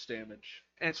head. force damage.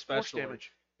 And it's force especially.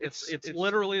 damage. It's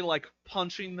literally like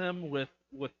punching them with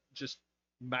just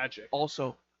magic.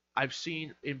 Also, I've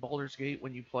seen in Baldur's Gate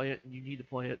when you play it and you need to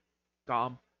play it,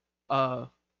 Dom, uh,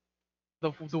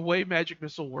 the way Magic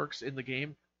Missile works in the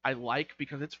game, I like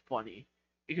because it's funny.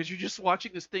 Because you're just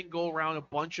watching this thing go around a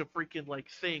bunch of freaking like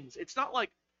things. It's not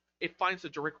like it finds the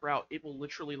direct route. It will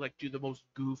literally like do the most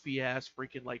goofy ass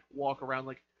freaking like walk around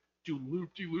like do loop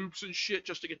de loops and shit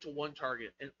just to get to one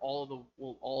target, and all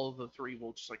of the three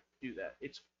will just like do that.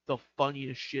 It's the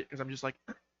funniest shit because I'm just like,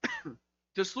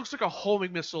 this looks like a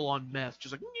homing missile on meth,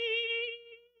 just like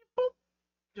boop,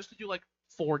 just to do like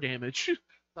 4 damage.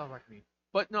 Sounds like me.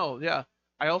 But no, yeah.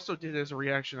 I also did as a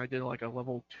reaction. I did like a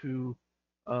level 2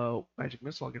 magic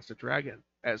missile against a dragon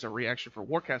as a reaction for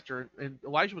Warcaster, and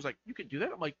Elijah was like, "You can do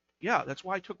that." I'm like, "Yeah, that's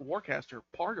why I took Warcaster.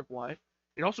 Part of why.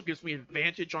 It also gives me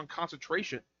advantage on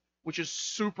concentration, which is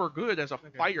super good as a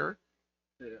fighter."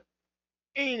 Yeah.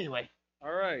 Anyway,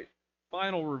 All right.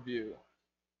 Final review.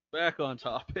 Back on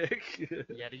topic.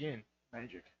 yet again.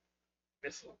 Magic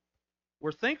missile.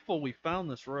 We're thankful we found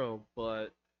this robe,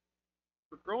 but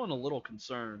we're growing a little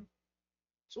concerned.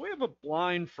 So we have a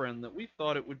blind friend that we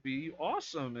thought it would be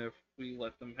awesome if we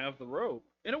let them have the robe.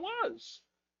 And it was.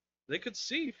 They could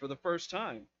see for the first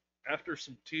time. After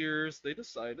some tears, they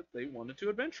decided they wanted to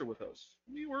adventure with us.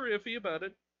 We were iffy about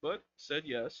it, but said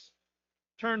yes.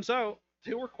 Turns out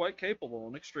they were quite capable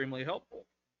and extremely helpful.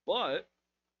 But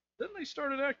then they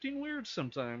started acting weird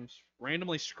sometimes,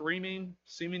 randomly screaming,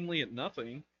 seemingly at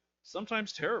nothing,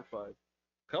 sometimes terrified.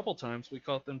 A couple times we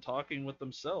caught them talking with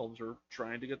themselves or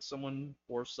trying to get someone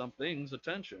or something's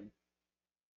attention.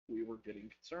 We were getting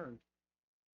concerned.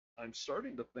 I'm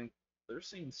starting to think they're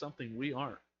seeing something we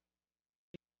aren't.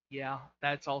 Yeah,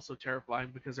 that's also terrifying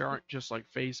because there aren't just like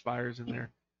phase spires in there.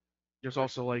 There's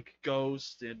also like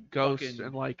Ghosts and ghosts fucking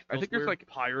and like I those think there's weird like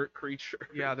pirate creatures.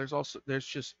 yeah, there's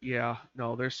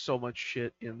so much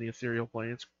shit in the ethereal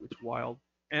plane. It's wild.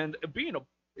 And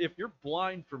if you're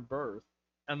blind from birth,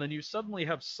 and then you suddenly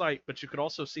have sight, but you could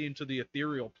also see into the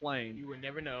ethereal plane, You would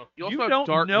never know. You also you have don't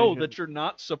dark know vision. that you're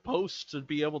not supposed to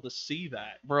be able to see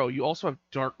that. Bro, you also have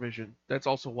dark vision. That's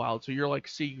also wild. So you're like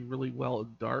seeing really well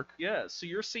in dark. Yeah, so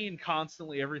you're seeing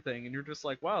constantly everything, and you're just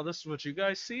like, wow, this is what you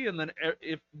guys see. And then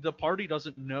if the party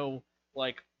doesn't know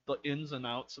like the ins and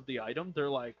outs of the item, they're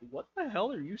like, what the hell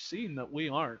are you seeing that we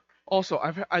aren't? Also,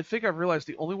 I think I've realized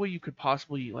the only way you could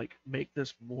possibly like make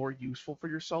this more useful for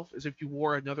yourself is if you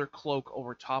wore another cloak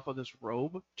over top of this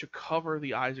robe to cover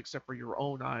the eyes except for your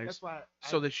own eyes, That's why.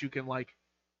 so that you can like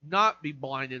not be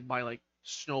blinded by like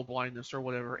snow blindness or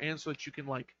whatever, and so that you can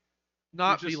like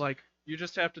not be just- like You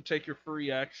just have to take your free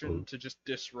action to just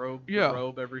disrobe Yeah. the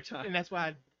robe every time. and that's why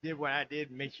I did what I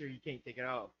did. Make sure you can't take it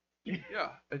off. yeah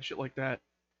and shit like that.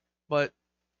 But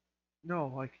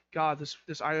no, like God, this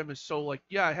item is so like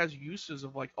yeah, it has uses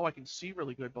of like oh I can see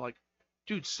really good, but like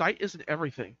dude, sight isn't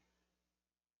everything.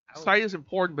 Sight is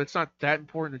important, but it's not that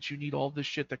important that you need all this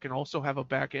shit that can also have a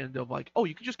back end of like oh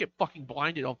you can just get fucking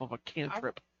blinded off of a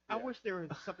cantrip. I wish there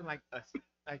was something like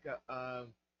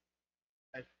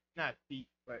not a feat,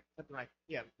 but something like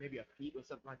maybe a feat or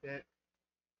something like that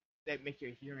that makes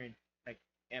your hearing like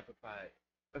amplified.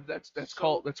 That's So,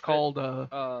 called That's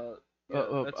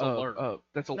alert.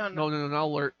 that's a No, no, no, no, not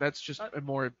alert. That's just Uh, a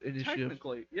more initiative.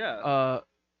 Technically, yeah.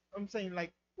 I'm saying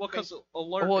like Well, because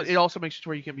alert, Well, is, it also makes it to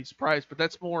where you can be surprised, but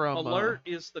that's more alert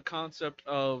is the concept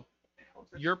of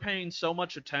you're paying so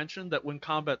much attention that when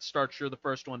combat starts, you're the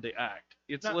first one to act.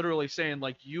 It's No. literally saying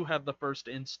like you have the first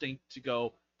instinct to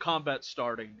go combat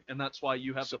starting, and that's why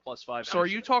you have the +5. So are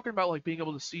you action. talking about like being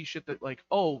able to see shit that like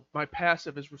oh my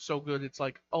passive is so good it's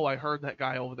like oh I heard that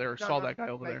guy over there or No, saw no, that guy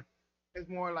over like- there. it's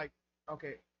more like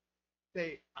okay,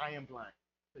 say I am blind.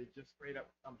 Say just straight up,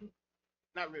 I'm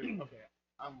not really okay.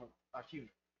 I'm a human.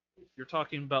 You're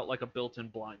talking about like a built-in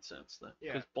blind sense then?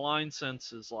 Yeah. Because blind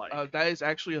sense is like That is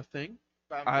actually a thing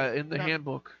But I'm in the not,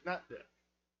 handbook. Not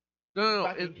No,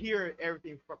 I can hear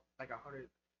everything from like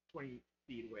 120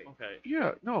 feet away. okay.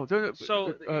 yeah, no. they're-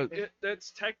 So uh,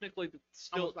 that's technically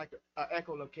still Almost like a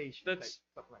echolocation. That's-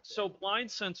 like, something like that. so blind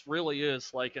sense really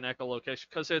is like an echolocation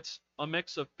because it's a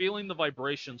mix of feeling the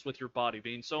vibrations with your body,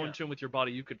 being so in Yeah. tune with your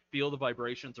body you could feel the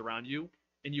vibrations around you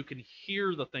and you can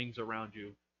hear the things around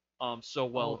you so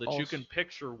well that you can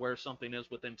picture where something is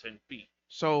within 10 feet.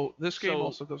 So this game So,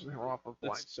 also doesn't run off of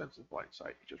blind it's- sense and blind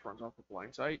sight. It just runs off of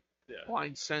blind sight. Yeah.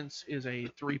 Blind sense is a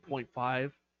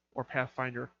 3.5 or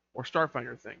Pathfinder or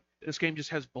Starfinder thing. This game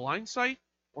just has blind sight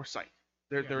or sight.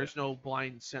 There Yeah. is no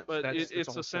blind sense. But that's it's all I'm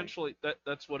saying. essentially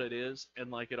that's what it is,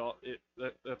 and like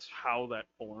that's how that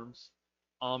forms.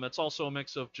 It's also a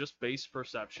mix of just base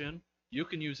perception you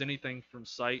can use anything from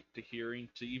sight to hearing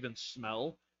to even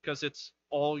smell because it's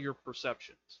all your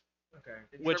perceptions. Okay.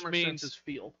 And Which tremor means senses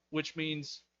feel. which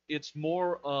means it's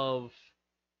more of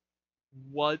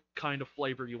what kind of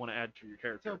flavor you want to add to your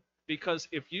character. So- Because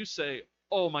if you say,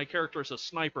 "Oh, my character is a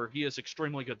sniper, he has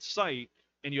extremely good sight,"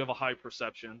 and you have a high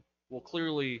perception, well,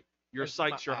 clearly your That's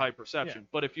sight's my your high eye. perception.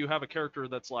 But if you have a character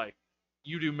that's like,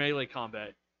 you do melee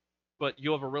combat, but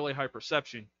you have a really high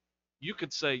perception, you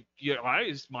could say your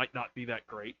eyes might not be that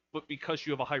great, but because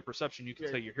you have a high perception, you can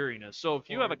Yeah. say your hearing is. So if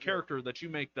you Or have a your- character that you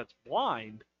make that's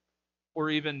blind or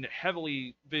even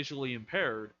heavily visually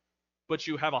impaired, but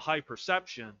you have a high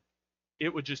perception, it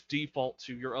would just default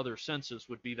to your other senses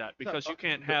would be that because you okay,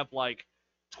 can't have like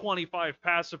 25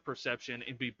 passive perception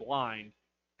and be blind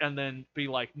and then be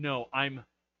like, no, I'm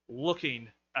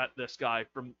looking at this guy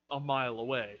from a mile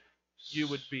away. You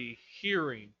would be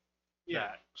hearing Yeah.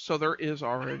 that. So there is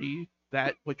already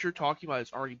that what you're talking about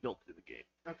is already built into the game.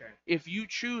 Okay. If you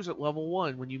choose at level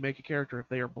 1 when you make a character, if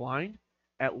they are blind,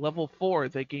 at level 4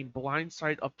 they gain blind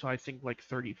sight up to I think like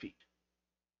 30 feet.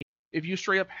 If you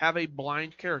straight up have a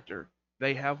blind character,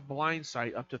 they have blind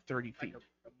sight up to 30 feet. Like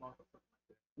a monk or something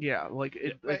like Yeah, like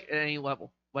it, Yeah. like at any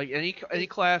level, like any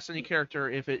class, any character,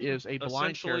 if it is a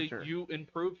blind Essentially, character. you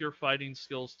improve your fighting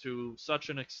skills to such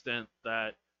an extent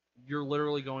that you're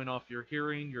literally going off your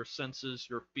hearing, your senses,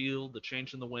 your feel, the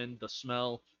change in the wind, the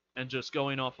smell, and just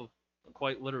going off of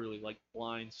quite literally like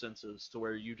blind senses to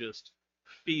where you just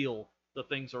feel the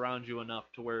things around you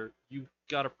enough to where you've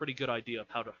got a pretty good idea of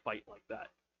how to fight like that.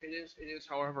 It is,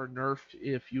 however, nerfed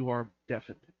if you are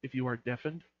deafened. If you are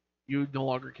deafened, you no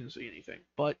longer can see anything.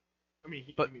 But that. I mean,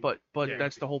 yeah.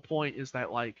 that's the whole point is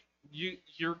that like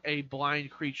You're a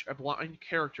blind creature, a blind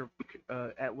character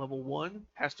at level 1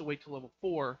 has to wait till level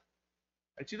 4.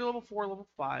 It's either level 4 or level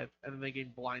 5, and then they gain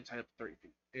blind sight up to 30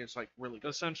 feet. And it's like really good.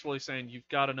 essentially saying you've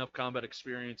got enough combat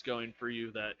experience going for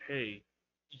you that hey,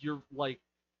 you're like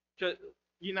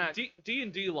you're not.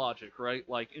 D&D logic, right?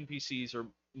 Like NPCs are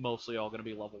mostly all going to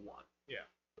be level 1. Yeah.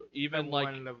 Even Level like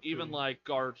 1 and level even 2. like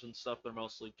guards and stuff, they're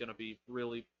mostly going to be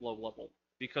really low level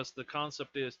because the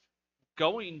concept is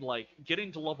going like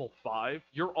getting to level 5,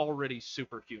 you're already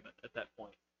superhuman at that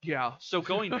point. Yeah. So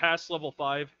going past level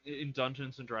 5 in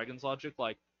Dungeons and Dragons logic,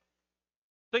 like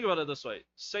think about it this way: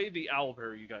 say the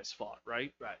owlbear you guys fought,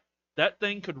 right? Right. That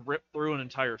thing could rip through an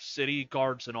entire city,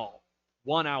 guards and all.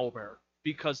 One owlbear,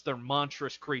 because they're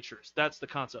monstrous creatures. That's the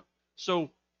concept. So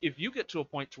if you get to a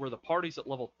point to where the party's at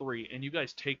level 3 and you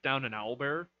guys take down an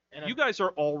owlbear, And you guys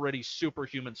are already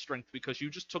superhuman strength because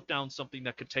you just took down something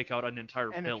that could take out an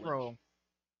entire and a village. troll.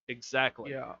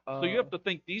 Exactly. Yeah. So you have to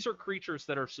think these are creatures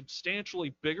that are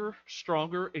substantially bigger,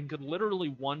 stronger, and could literally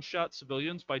one-shot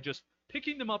civilians by just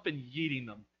picking them up and yeeting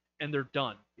them, and they're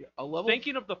done. a level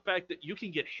Thinking of the fact that you can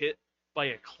get hit by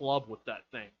a club with that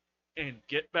thing and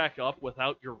get back up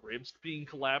without your ribs being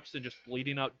collapsed and just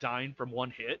bleeding out, dying from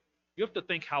one hit, you have to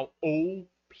think how OP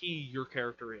your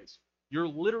character is. You're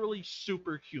literally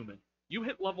superhuman. You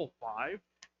hit level 5,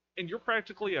 and you're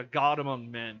practically a god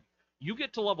among men. You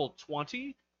get to level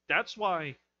 20, that's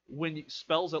why when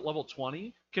spells at level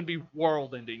 20 can be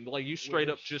world ending. Like you straight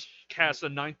up just cast a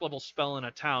 9th level spell in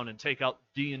a town and take out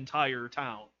the entire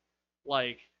town.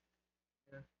 Like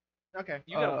Okay.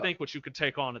 you gotta think what you could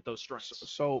take on at those strengths.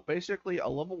 So basically, a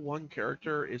level 1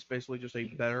 character is basically just a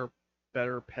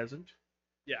better peasant.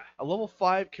 Yeah. A level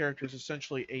 5 character is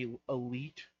essentially a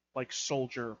elite like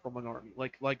soldier from an army.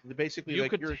 Like basically You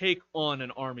like could you're take on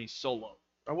an army solo.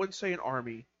 I wouldn't say an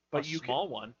army, but A you small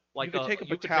one. Like could take a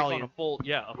you could take battalion. on a full could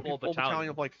full full battalion. battalion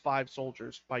of like 5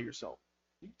 soldiers by yourself.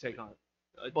 You could take on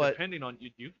But- depending on you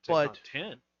could take on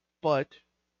 10. But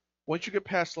once you get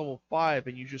past level 5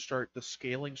 and you just start the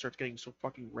scaling starts getting so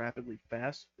fucking rapidly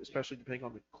fast, especially depending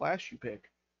on the class you pick.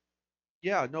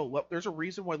 Yeah, no, there's a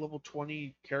reason why level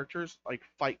 20 characters like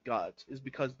fight gods is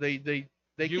because they You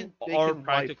they are can wipe.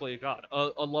 practically a god.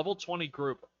 A level 20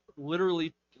 group,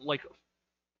 literally, like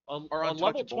Are a level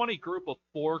untouchable. 20 group of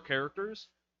 4 characters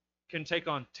can take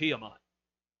on Tiamat.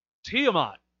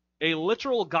 Tiamat, a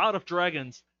literal god of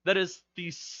dragons that is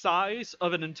the size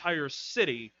of an entire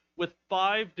city with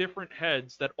 5 different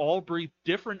heads that all breathe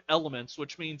different elements,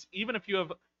 which means even if you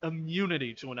have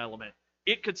immunity to an element,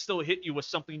 it could still hit you with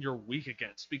something you're weak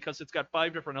against because it's got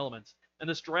 5 different elements. And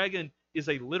this dragon is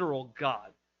a literal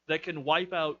god that can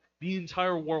wipe out the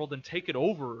entire world and take it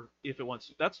over if it wants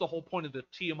to. That's the whole point of the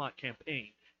Tiamat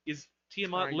campaign. Is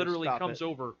Tiamat Trying to literally stop comes it.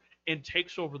 over and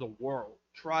takes over the world.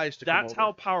 Tries to come That's over.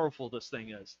 how powerful this thing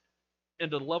is.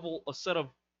 And a set of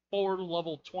 4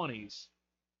 level 20s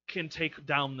can take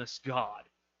down this god.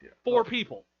 Yeah. 4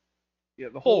 people. Yeah,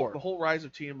 the whole Four. the whole Rise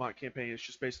of Tiamat campaign is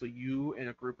just basically you and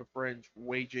a group of friends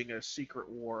waging a secret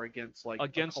war against like a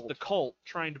Against the cult. cult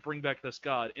trying to bring back this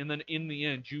god, and then in the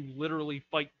end, you literally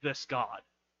fight this god.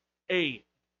 A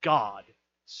god.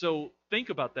 So think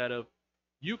about that of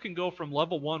you can go from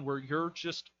level 1 where you're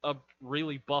just a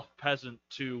really buff peasant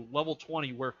to level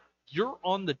 20 where you're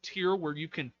on the tier where you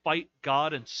can fight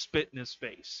God and spit in his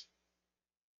face.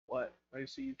 What? I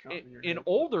see you counting in your In head.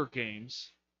 older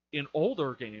games,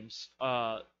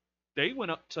 they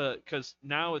went up to because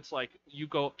now it's like you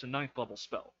go up to 9th level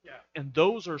spell, Yeah. and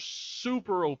those are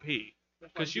super OP That's why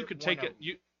because you get could one take of it. them.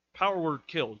 You power word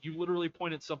kill. You literally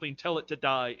point at something, tell it to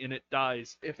die, and it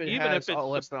dies. If it Even has if it's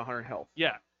less than 100 health.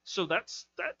 yeah. So that's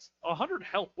 100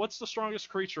 health. What's the strongest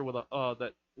creature with a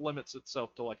that limits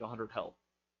itself to like 100 health?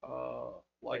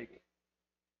 Like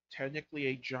technically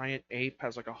a giant ape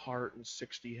has like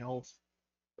 160 health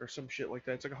or some shit like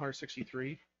that. It's like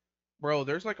 163. Bro,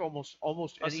 there's like almost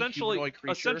any Essentially, humanoid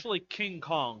creature. King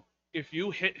Kong. If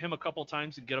you hit him a couple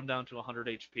times and get him down to 100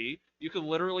 HP, you can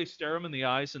literally stare him in the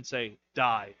eyes and say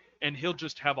 "die," and he'll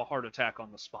just have a heart attack on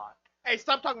the spot. Hey,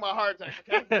 stop talking about heart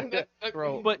attack, okay?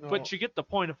 Bro, But no. you get the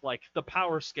point of like the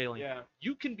power scaling. Yeah.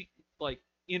 You can be like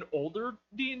in older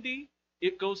D&D,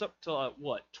 it goes up to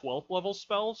what 12th level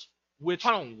spells, which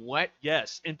Hold on, what?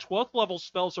 yes, and 12th level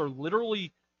spells are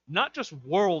literally not just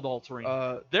world altering,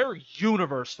 they're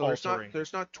universe So altering.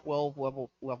 there's not 12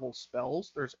 level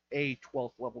spells. There's a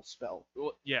 12th level spell.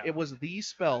 Yeah. It was the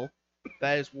spell.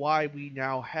 That is why we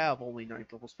now have only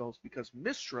 9th level spells, because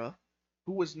Mistra,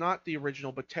 who was not the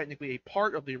original but technically a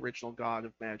part of the original god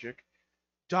of magic,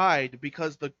 died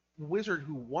because the wizard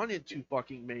who wanted to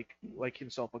fucking make like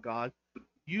himself a god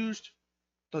used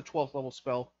the 12th level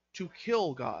spell to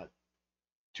kill God,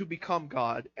 to become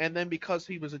God, and then because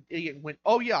he was an idiot and went,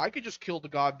 oh yeah, I could just kill the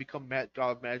god, become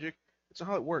god of magic. That's not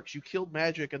how it works. You killed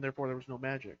magic, and therefore there was no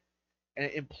magic, and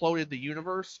it imploded the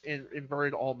universe and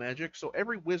inverted all magic. So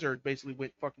every wizard basically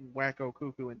went fucking wacko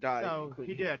cuckoo and died. So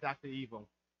he did a Dr. Evil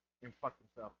and fucked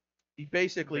himself. He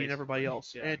basically and everybody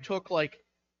else, Yeah. and it took like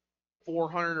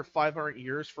 400 or 500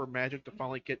 years for magic to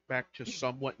finally get back to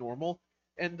somewhat normal.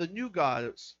 And the new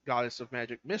goddess of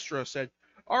magic, Mistra, said,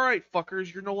 all right,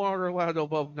 fuckers, you're no longer allowed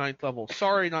above 9th level.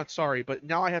 Sorry, not sorry, but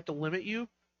now I have to limit you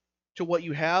to what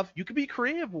you have. You can be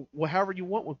creative however you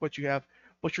want with what you have,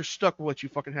 but you're stuck with what you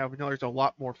fucking have. And now there's a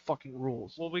lot more fucking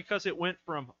rules. Well, because it went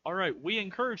from, all right, we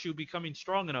encourage you becoming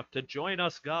strong enough to join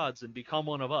us gods and become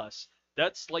one of us.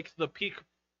 That's like the peak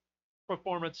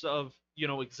performance of,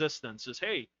 existence is,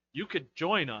 hey, you could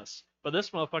join us. But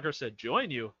this motherfucker said, join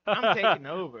you? I'm taking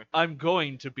over. I'm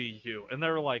going to be you. And they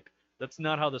were like, that's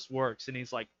not how this works. And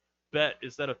he's like, bet,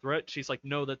 is that a threat? She's like,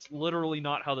 no, that's literally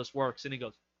not how this works. And he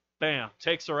goes, bam,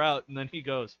 takes her out. And then he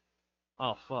goes,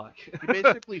 oh, fuck. He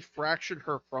basically fractured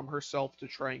her from herself to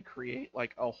try and create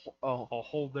like a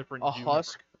whole different a universe.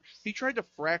 husk. He tried to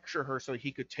fracture her so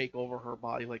he could take over her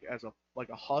body like as a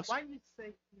husk. Why did you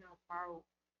say, power?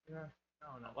 Yeah,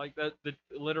 I don't know. Like that,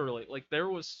 literally, like there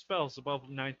was spells above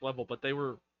 9th level, but they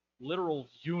were literal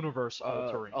universe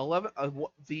altering.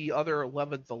 The other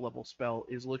 11th level spell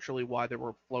is literally why there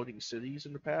were floating cities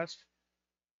in the past.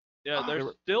 Yeah, there's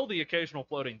still the occasional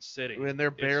floating city. And they're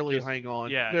barely hanging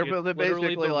on. Yeah, they're it's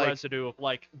basically literally the like residue of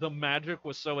like the magic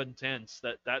was so intense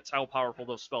that's how powerful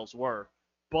those spells were.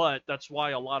 But that's why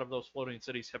a lot of those floating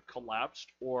cities have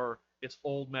collapsed, or it's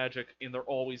old magic and they're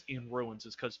always in ruins,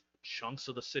 is because chunks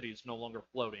of the city is no longer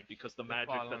floating because the magic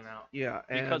that's out. yeah,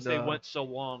 because they went so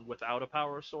long without a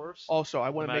power source. Also, I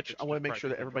want to magic's make been sure that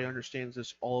practically everybody drained. understands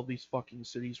this. All of these fucking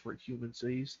cities were human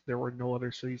cities. There were no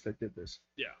other cities that did this.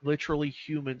 Yeah. Literally,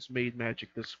 humans made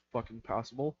magic this fucking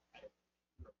possible.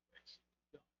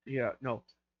 Yeah, no,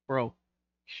 bro.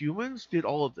 Humans did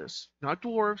all of this. Not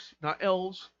dwarves, not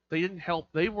elves. They didn't help.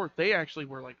 They actually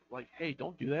were like, hey,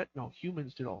 don't do that. No,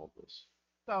 humans did all of this.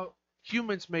 So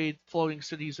Humans made floating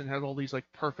cities and had all these like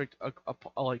perfect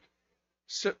like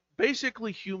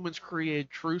basically humans created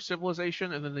true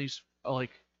civilization, and then these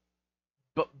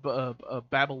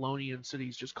Babylonian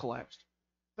cities just collapsed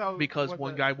because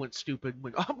one guy went stupid and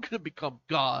went, I'm gonna become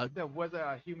God. So was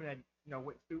a human that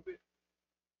went stupid,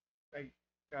 like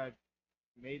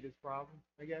made this problem?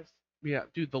 I guess. Yeah,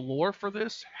 dude, the lore for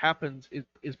this happens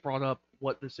is brought up.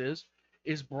 What this is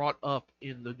brought up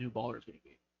in the new Baldur's Gate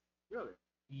game. Really?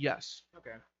 Yes.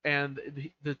 Okay. And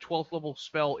the 12th level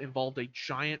spell involved a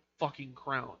giant fucking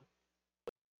crown.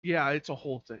 Yeah, it's a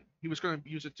whole thing. He was going to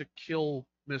use it to kill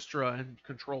Mistra and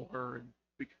control her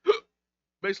and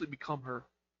basically become her,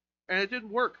 and it didn't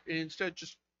work. It instead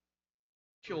just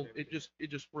killed. It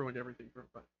just ruined everything for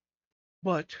everybody.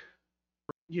 But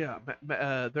Yeah,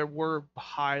 there were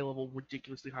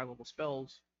ridiculously high level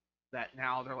spells that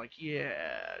now they're like, yeah,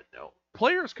 no.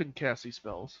 Players couldn't cast these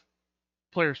spells.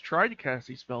 Players tried to cast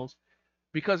these spells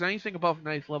because anything above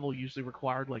ninth level usually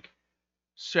required like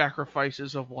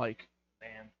sacrifices of like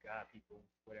land, God, people,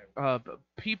 whatever.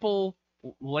 people,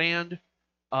 land,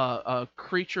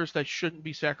 creatures that shouldn't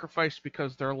be sacrificed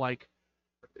because they're like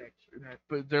Protection.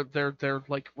 but they're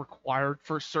like required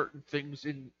for certain things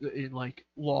in like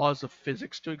laws of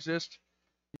physics to exist.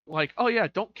 Like, oh yeah,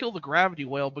 don't kill the gravity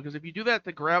whale because if you do that,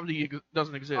 the gravity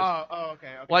doesn't exist. Okay,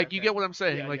 okay. Like, okay. you get what I'm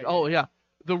saying? Yeah, Like, yeah, oh yeah. yeah,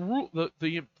 the rule,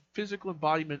 the physical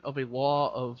embodiment of a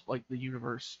law of like the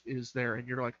universe is there, and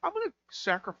you're like, I'm gonna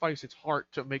sacrifice its heart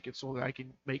to make it so that I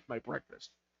can make my breakfast,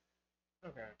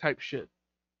 Okay. type shit.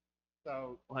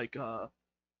 So Like,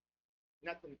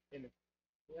 nothing in the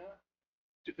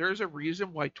yeah. there's a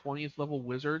reason why 20th level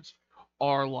wizards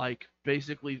are like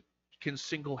basically can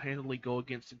single-handedly go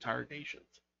against entire nations.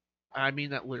 I mean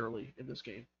that literally in this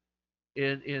game.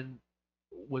 In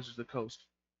Wizards of the Coast.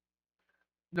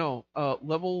 No,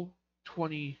 level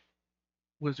 20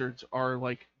 wizards are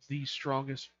like the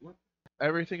strongest.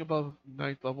 Everything above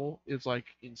ninth level is like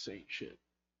insane shit.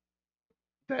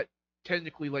 That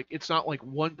technically, like, it's not like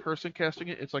one person casting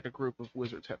it, it's like a group of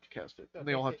wizards have to cast it. And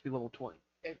they all have to be level 20.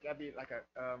 It gotta be like a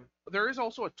There is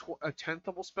also a 10th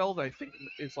level spell that I think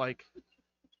is like.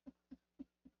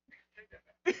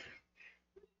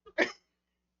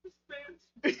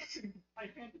 I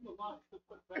handed the lock to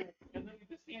put back, and then he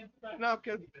just hands it back. no,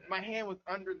 because my hand was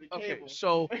under the Okay, table.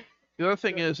 so the other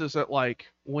thing is that like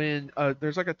when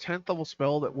there's like a 10th level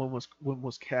spell that when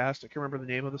was cast, I can't remember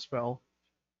the name of the spell.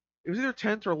 It was either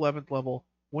 10th or 11th level.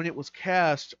 When it was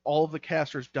cast, all of the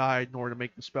casters died in order to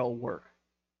make the spell work.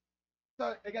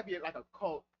 So it gotta be like a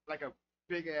cult, like a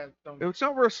big ass. It's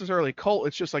not necessarily cult.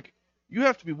 It's just like you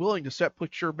have to be willing to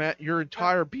put your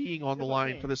entire being on the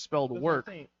line for this spell to work.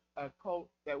 A cult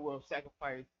that will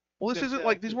sacrifice. Well, this isn't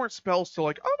like these weren't spells to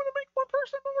like I'm gonna make one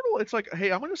person immortal. It's like,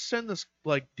 hey, I'm gonna send this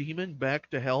like demon back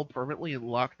to hell permanently and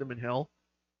lock them in hell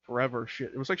forever.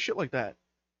 Shit, it was like shit like that.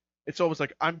 It's always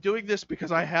like I'm doing this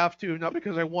because I have to, not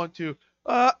because I want to.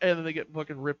 And then they get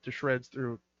fucking ripped to shreds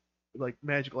through like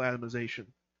magical atomization.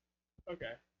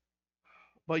 Okay.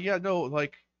 But yeah, no,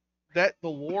 like that the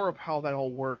lore of how that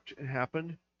all worked and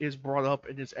happened is brought up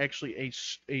and is actually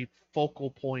a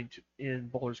focal point in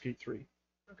Baldur's Gate 3.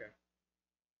 Okay.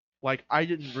 Like I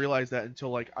didn't realize that until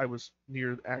like I was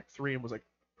near Act 3 and was like,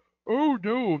 "Oh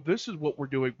no, this is what we're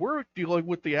doing. We're dealing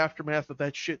with the aftermath of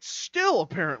that shit still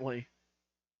apparently."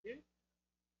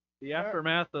 The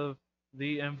aftermath of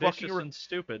the ambitious and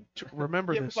stupid.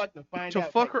 Remember Yeah, this. but to find To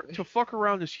out, fuck like- to fuck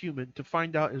around is human. To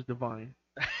find out is divine.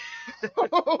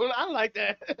 Oh, I like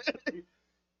that.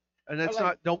 And that's I like-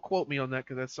 not. Don't quote me on that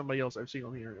because that's somebody else I've seen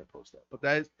on the internet post that. But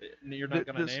that is. You're not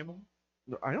gonna this- name them?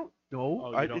 I don't know.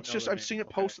 Oh, you don't It's know just their I've name. seen it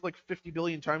Okay. posted like 50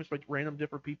 billion times by random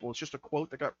different people. It's just a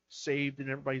quote that got saved in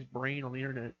everybody's brain on the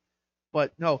internet.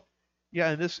 But no,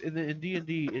 yeah, in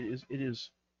D&D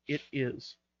it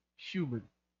is human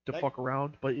to That- fuck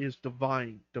around, but it is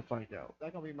divine to find out.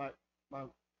 That's gonna be my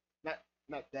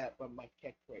not that, but my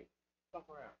catchphrase. Fuck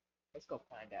around. Let's go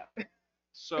find out.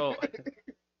 So,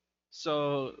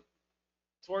 so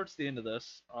towards the end of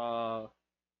this,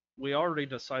 we already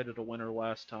decided a winner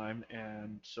last time,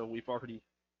 and so we've already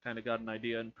kind of got an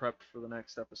idea and prepped for the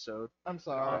next episode. I'm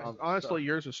sorry. Honestly,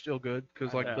 yours is still good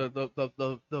because like Yeah.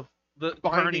 the The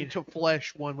binding Bernie, to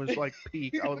flesh one was like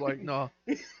peak. I was like, no,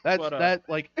 that's But, that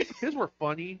like his were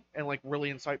funny and like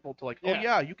really insightful to like, oh Yeah.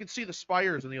 yeah, you can see the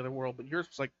spires in the other world, but yours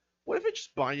was like, what if it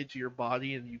just binded to your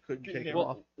body and you couldn't take it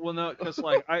off? well, no, because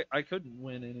like I couldn't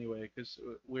win anyway because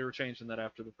we were changing that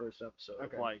after the first episode.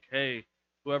 Okay. Like, hey,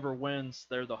 whoever wins,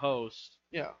 they're the host.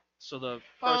 Yeah, So the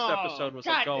first episode was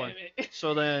like going.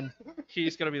 So then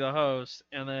he's gonna be the host,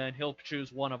 and then he'll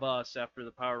choose one of us after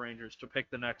the Power Rangers to pick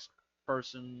the next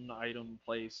person, item,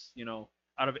 place,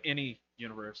 out of any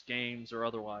universe, games or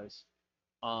otherwise.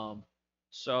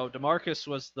 So Demarcus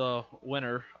was the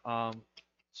winner.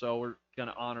 So we're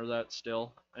gonna honor that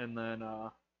still, and then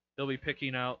he'll be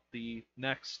picking out the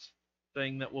next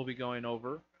thing that we'll be going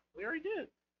over. we already did.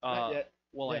 Not yet.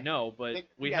 Well, Yeah. I know, but They-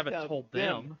 we you gotta haven't tell told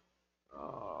them. them.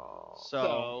 Oh,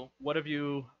 So, what have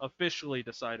you officially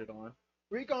decided on?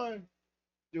 We're gonna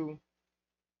do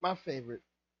my favorite,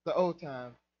 the old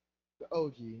time, the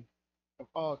OG of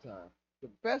all time, the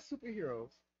best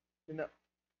superheroes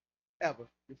ever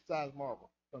besides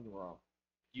Marvel. Something wrong.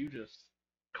 You just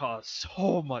caused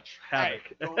so much havoc.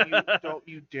 don't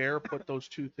you dare put those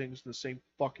two things in the same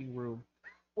fucking room.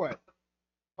 What?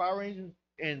 Power Rangers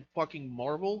and fucking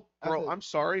Marvel, I bro. said- I'm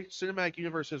sorry, cinematic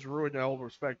universe has ruined all the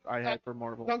respect I Uh, had for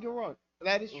Marvel. Don't get me wrong.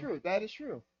 That is true. That is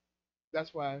true.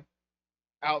 That's why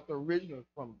out the original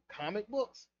from comic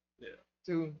books Yeah.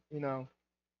 to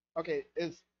okay,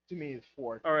 it's to me it's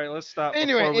four. All right, let's stop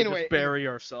Anyway, before we anyway, just bury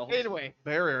ourselves. Anyway,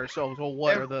 Bury ourselves. Well,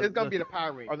 what are it's gonna the be the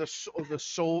Power Rangers. are the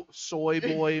soy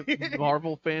boy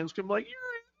Marvel fans come like you're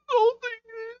insulting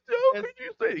this? How It's- could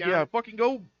you say? yeah. Yeah, fucking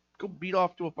go beat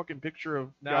off to a fucking picture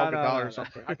of Gal Gadot or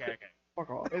something. Okay. Fuck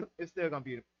off. It's still gonna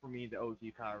be for me the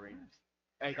OG Power Rangers.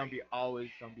 It's gonna be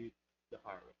always gonna be the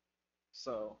Power Rangers.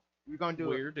 So We're gonna do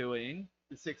we're doing.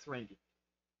 the Six Rangers.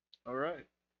 All right.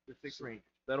 The Six Rangers.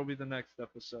 That'll be the next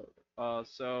episode.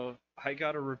 So I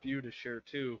got a review to share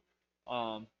too,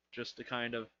 just to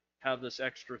kind of have this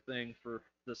extra thing for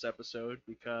this episode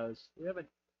because we haven't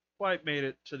quite made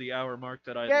it to the hour mark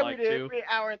that I'd Yeah, like we did. to. 3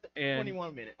 hours And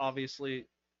 21 minutes. obviously,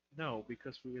 no,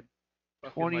 because we had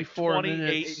fucking 24 like 28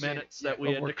 minutes. minutes Yeah, that we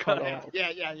but had we're to cut cut off. out. Yeah.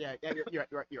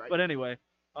 You're right. But anyway,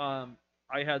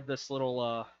 I had this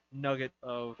little nugget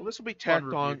of Well, this will be fun tacked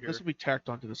review on. here. This will be tacked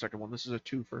on to the second one. This is a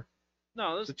twofer.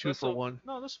 no, It's a two for one.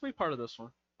 No, this will be part of this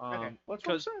one. Okay. That's what I'm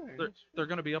Because saying. they're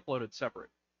going to be uploaded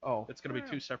separate. Oh, It's going to be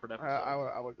two separate I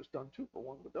episodes. would have just done 2 for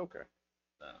 1, but okay.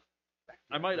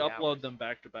 I might 3 upload hours. them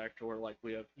back to back to where like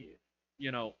we have,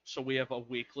 so we have a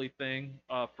weekly thing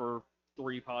for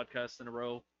 3 podcasts in a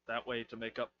row. That way to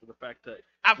make up for the fact that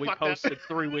I we fucked up. posted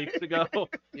 3 weeks ago.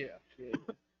 Yeah.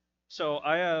 So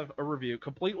I have a review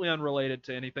completely unrelated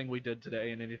to anything we did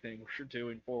today and anything we're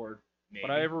doing forward. But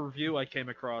I have a review I came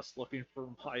across looking for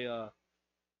my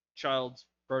child's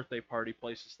birthday party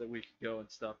places that we could go and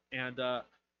stuff. And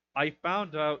I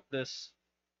found out this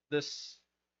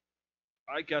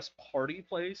I guess party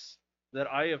place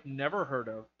that I have never heard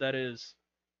of that is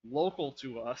local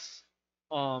to us.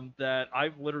 That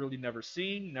I've literally never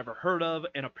seen, never heard of,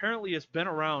 and apparently it's been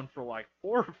around for like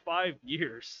 4 or 5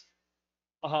 years.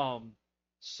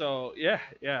 So yeah.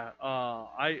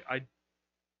 I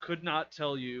could not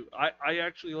tell you. I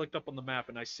actually looked up on the map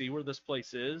and I see where this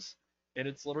place is, and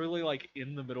it's literally like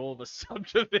in the middle of a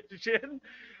subdivision.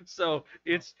 So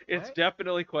it's What?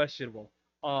 definitely questionable.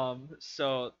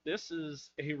 So this is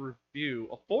a review,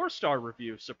 a 4-star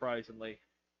review, surprisingly,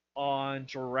 on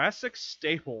Jurassic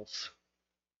Stables.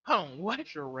 What?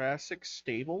 Jurassic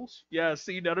Stables? Yeah,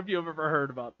 see, none of you have ever heard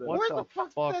about this. What Where the the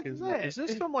fuck fuck is is that? that? Is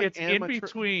this some like It's in amateur?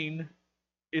 between.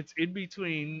 It's in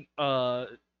between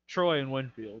Troy and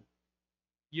Winfield.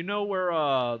 You know where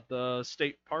the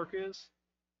state park is?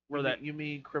 Where that? You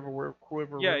mean Quiver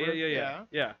Yeah, River? yeah.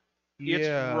 Yeah.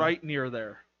 It's right near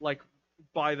there, like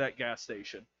by that gas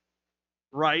station.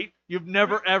 Right? You've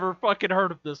never ever fucking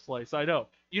heard of this place. I know.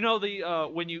 You know the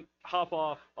when you hop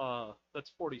off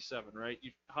that's 47, right?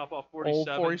 You hop off 47,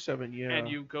 Old 47, yeah. and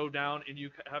you go down and you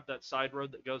have that side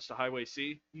road that goes to Highway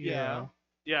C. yeah.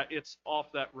 Yeah, it's off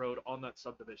that road on that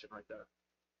subdivision right there.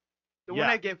 The Yeah. one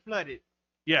that get flooded.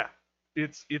 Yeah.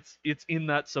 It's in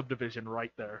that subdivision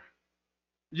right there.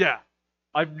 Yeah.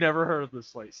 I've never heard of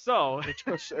this place. So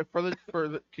It's for the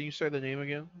can you say the name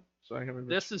again? So I haven't.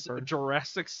 this is heard.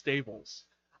 Jurassic Stables.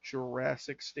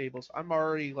 Jurassic Stables. I'm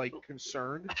already like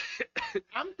concerned.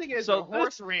 I'm thinking it's So a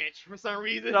horse ranch for some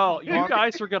reason. No, you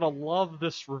guys are gonna love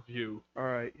this review. All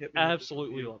right, hit me with this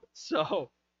Absolutely review. love it.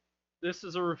 So this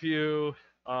is a review.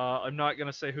 I'm not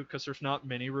gonna say who because there's not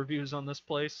many reviews on this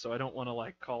place, so I don't want to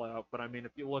like call it out. But I mean,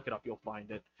 if you look it up, you'll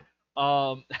find it.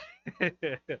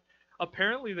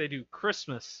 Apparently they do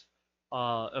Christmas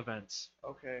events.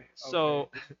 Okay. So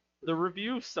the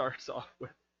review starts off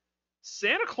with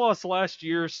Santa Claus last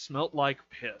year smelt like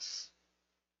piss.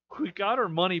 We got our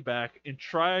money back and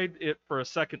tried it for a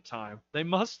second time. They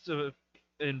must have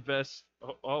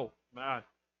oh man,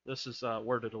 this is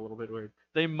worded a little bit weird.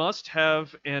 They must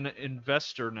have an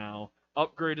investor now.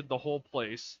 Upgraded the whole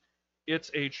place.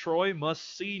 It's a Troy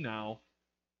must see now.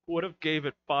 Would have gave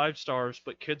it 5 stars,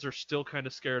 but kids are still kind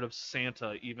of scared of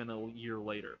Santa even a year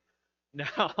later.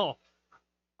 Now,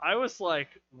 I was like,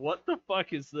 what the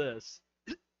fuck is this?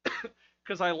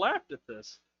 Because I laughed at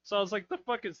this. So I was like, the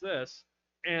fuck is this?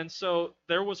 And so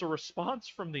there was a response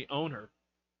from the owner.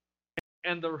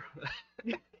 And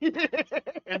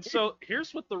and so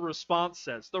here's what the response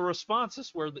says. The response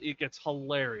is where it gets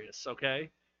hilarious, okay?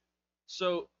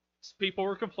 So people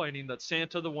were complaining that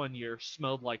Santa the one year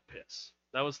smelled like piss.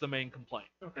 That was the main complaint.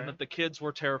 Okay. And that the kids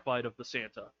were terrified of the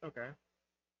Santa. Okay.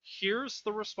 Here's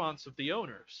the response of the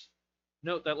owners.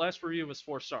 Note that last review was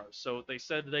 4 stars, so they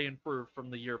said they improved from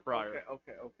the year prior.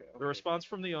 Okay. The response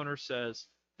from the owner says,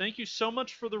 "Thank you so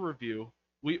much for the review.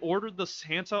 We ordered the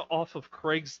Santa off of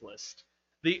Craigslist.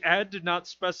 The ad did not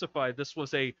specify this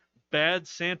was a bad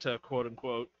Santa, quote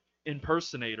unquote.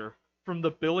 impersonator from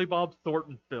the Billy Bob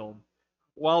Thornton film.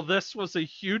 While this was a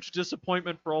huge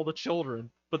disappointment for all the children,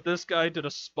 but this guy did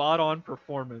a spot on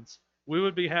performance. We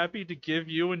would be happy to give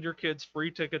you and your kids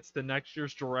free tickets to next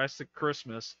year's Jurassic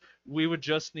Christmas. We would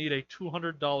just need a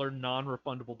 $200 non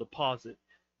refundable deposit.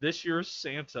 This year's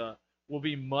Santa will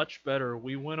be much better.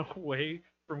 We went away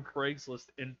from Craigslist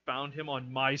and found him on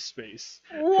MySpace.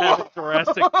 Have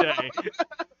Jurassic Day.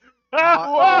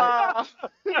 Wow.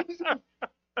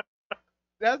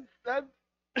 That's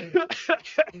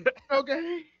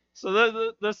okay.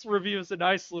 So this review is a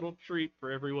nice little treat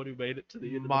for everyone who made it to the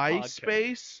end of the podcast.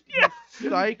 MySpace? Yeah. You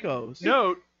psychos.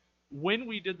 Note, when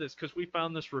we did this, because we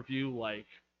found this review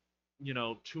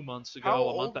 2 months ago, How a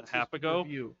month old and is a half this ago.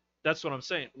 review? That's what I'm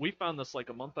saying. We found this like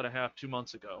a month and a half, 2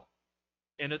 months ago,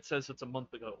 and it says it's a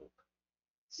month ago.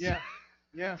 Yeah.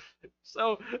 Yeah.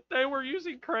 So they were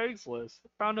using Craigslist.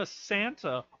 Found a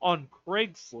Santa on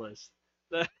Craigslist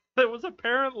that was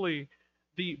apparently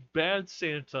the bad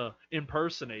Santa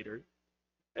impersonator.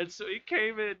 And so he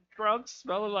came in drunk,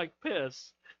 smelling like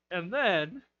piss. And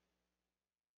then,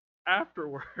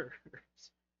 afterwards,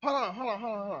 Hold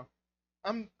on.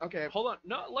 I'm okay. hold on.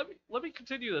 No, let me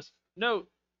continue this. No,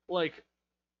 like,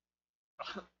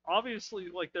 obviously,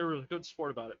 like, they were a good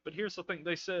sport about it. But here's the thing.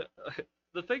 They said,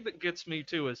 the thing that gets me,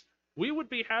 too, is we would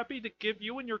be happy to give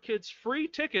you and your kids free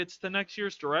tickets to next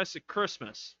year's Jurassic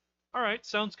Christmas. All right,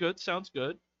 sounds good.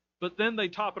 But then they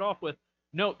top it off with,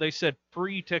 no, they said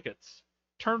free tickets.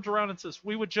 Turns around and says,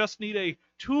 we would just need a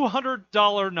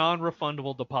 $200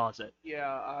 non-refundable deposit.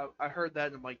 Yeah, I heard that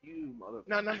and I'm like, you mother.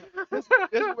 No.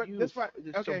 You This right.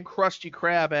 Some Okay. crusty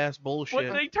crab ass bullshit.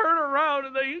 When they turn around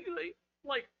and they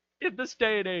like, in this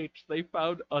day and age, they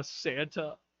found a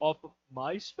Santa off of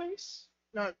MySpace?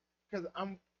 No, because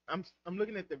I'm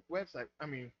looking at the website. I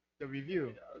mean, the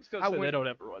review. I was gonna say they don't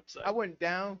have a website. I went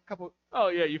down a couple Oh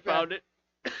yeah, you found it.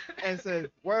 and said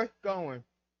worth going.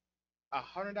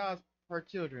 $100 per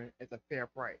children is a fair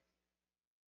price.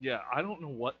 Yeah, I don't know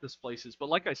what this place is, but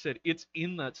like I said, it's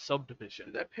in that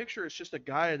subdivision. That picture is just a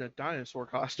guy in a dinosaur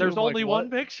costume. There's I'm like, only what?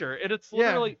 one picture, and it's Yeah.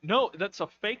 literally no. That's a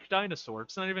fake dinosaur.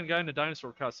 It's not even a guy in a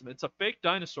dinosaur costume. It's a fake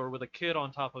dinosaur with a kid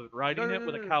on top of it, riding No, it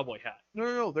with a no. cowboy hat.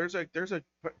 No. There's a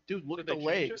dude. Look Did at the they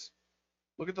change legs.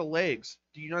 Look at the legs.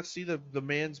 Do you not see the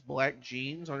man's black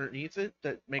jeans underneath it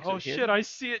that makes Oh it shit, hidden? I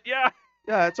see it. Yeah.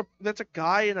 Yeah, that's a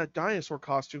guy in a dinosaur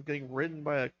costume getting ridden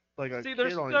by a See, kid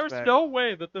there's on his there's back. no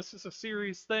way that this is a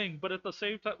serious thing, but at the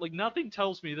same time, like nothing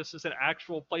tells me this is an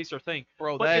actual place or thing.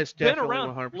 Bro, But that it's is been definitely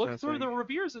around. 100% Look through thing. the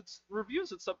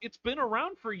reviews and stuff. It's been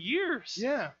around for years.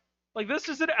 Yeah. Like this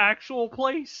is an actual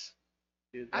place.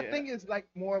 Dude, I they- think it's like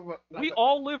more of a. Like We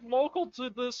all live local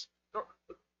to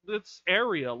this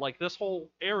area, like this whole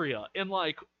area, and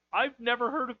like I've never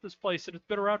heard of this place, and it's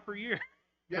been around for years.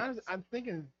 to be honest, I'm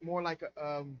thinking more like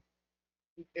a.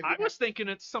 If I you was thinking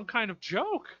it's some kind of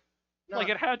joke. No. Like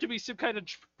it had to be some kind of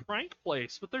prank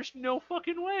place, but there's no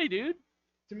fucking way, dude.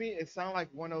 to me, it sounds like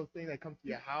one of those things that come to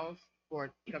your house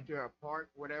or come to a park,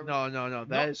 whatever. No.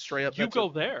 That is No, straight up. You that's go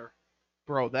there.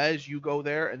 bro, that is you go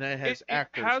there, and then it has It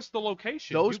actors. has the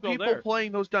location. Those You go people there.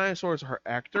 playing those dinosaurs are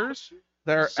actors.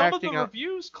 They're Some of the acting out.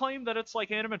 reviews claim that it's like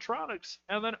animatronics,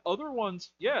 and then other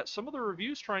ones, yeah, some of the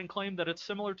reviews try and claim that it's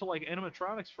similar to like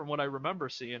animatronics from what I remember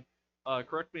seeing.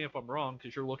 Correct me if I'm wrong,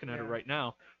 because you're looking at it Yeah. right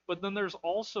now. But then there's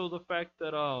also the fact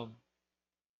that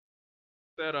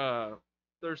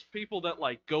there's people that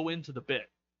like go into the bit,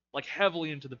 like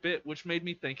heavily into the bit, which made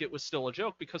me think it was still a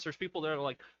joke because there's people that are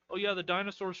like, oh yeah, the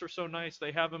dinosaurs are so nice.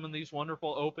 They have them in these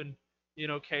wonderful open,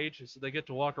 cages. So they get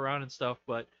to walk around and stuff.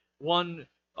 But one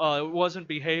wasn't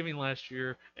behaving last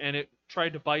year, and it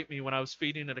tried to bite me when I was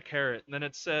feeding it a carrot. And then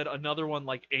it said another one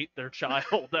like ate their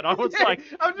child. And I was like,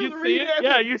 I'm just you see reading it? it.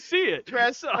 Yeah, you see it.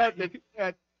 Trans- So-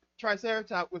 the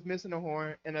Triceratops was missing a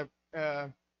horn and a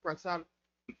Triceratops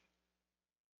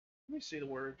Let me see the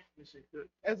word. Let me see.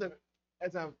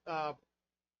 as a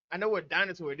I know what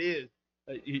dinosaur it is.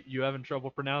 you having trouble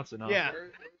pronouncing, huh? Yeah.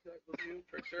 Where's that review?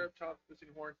 Triceratops missing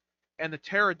horns. And the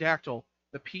pterodactyl.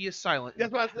 The P is silent.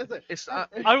 That's what I said. It's not.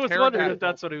 I was wondering Pterodactyl. if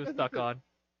that's what he was stuck on.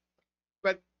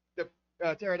 But the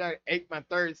pterodactyl ate my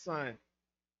third son.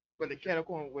 But the kettle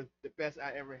corn was the best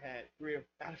I ever had. 3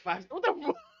 out of 5. What the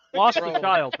fuck? Lost a Bro.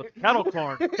 child, but kettle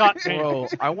corn. God damn. Bro,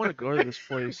 I want to go to this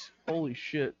place. Holy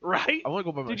shit. Right? I want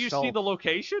to go by Did you myself. see the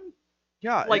location?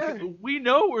 Yeah. Like, Yeah. we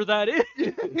know where that is.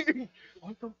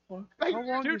 What the fuck? Like, How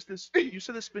long dude- is this? You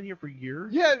said it's been here for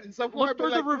years? Yeah, so far, Look but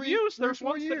through like the reviews. 3 or There's 4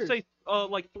 ones years. that say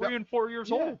like 3 and 4 years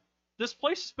Yeah. old. This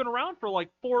place has been around for like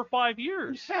 4 or 5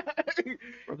 years.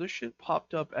 Bro, this shit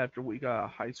popped up after we got out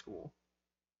of high school.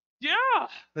 Yeah,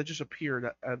 that just appeared,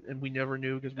 and we never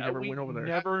knew because we never we went over there.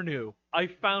 never knew. I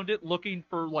found it looking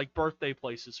for like birthday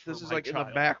places for This is my like in the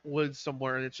child. backwoods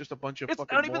somewhere, and it's just a bunch of It's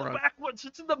fucking not even the morons. backwoods.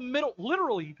 It's in the middle,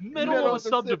 literally middle Middle of a of the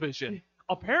subdivision.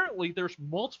 Apparently, there's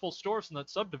multiple stores in that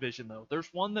subdivision though. There's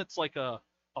one that's like a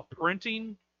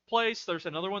printing place. There's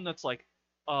another one that's like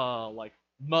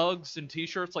mugs and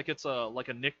T-shirts. Like it's a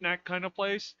knickknack kind of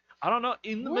place. I don't know.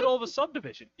 In the What? middle of a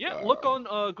subdivision. Yeah, look on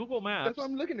Google Maps, That's what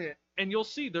I'm looking at. and you'll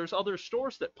see there's other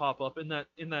stores that pop up in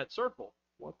that circle.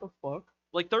 What the fuck?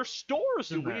 Like there's stores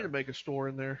Dude, in we there. need to make a store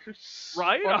in there.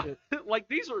 Right? Fuck it. Like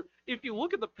these are, if you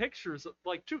look at the pictures,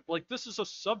 like dude, like this is a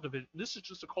subdivision. This is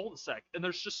just a cul-de-sac, and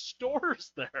there's just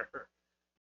stores there.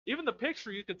 Even the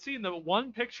picture you can see in the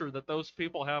one picture that those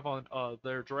people have on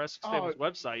their Jurassic Stables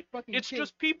website, fucking it's can't-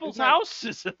 just people's it's not-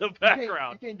 houses in the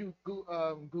background. You can't do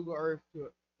Google Earth to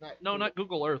it. No, not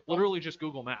Google Earth. Literally just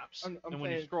Google Maps. I'm and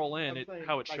when you saying- scroll in, I'm saying,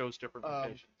 how it like, shows different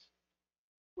locations.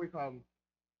 What do you call them?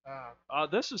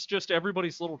 This is just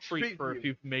everybody's little treat Street for view. if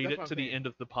you've made That's it what to I'm the saying. end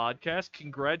of the podcast.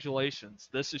 Congratulations.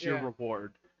 This is your Yeah.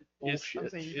 reward. I'm Bullshit.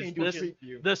 saying you Is can't do this- Street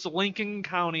View. This Lincoln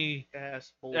County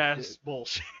Ass bullshit. ass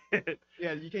bullshit.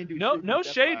 Yeah, you can't do. No, Street View, no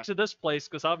that's shade why. to this place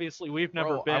because obviously we've never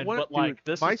Bro, I been. wanna- But like, dude,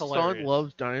 this my is hilarious. son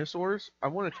loves dinosaurs. I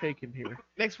want to take him here.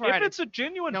 Next If Friday. it's a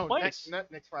genuine no, place. next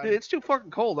Dude, Friday. it's too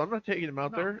fucking cold. I'm not taking him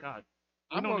out No, there. God.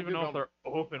 We I'm don't gonna even give know if them-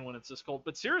 they're open when it's this cold.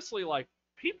 But seriously, like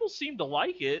people seem to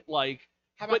like it. Like,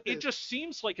 How about but it this? just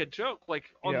seems like a joke. Like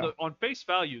Yeah. on face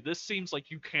value, this seems like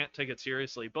you can't take it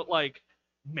seriously. But like,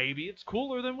 maybe it's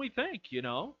cooler than we think. You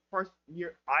know, First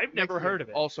year. I've never Next year. heard of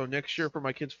it. Also, next year for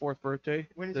my kid's 4th birthday,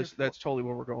 When is that's totally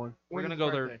where we're going. We're When gonna is go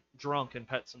his there birthday? drunk and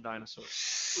pet some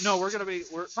dinosaurs. No, we're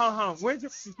Hold on. When's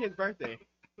your kid's birthday?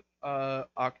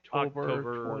 October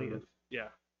 20th. Yeah.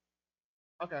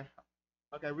 Okay.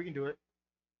 Okay, we can do it.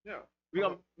 Yeah. We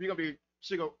gonna be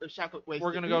chocolate wasted.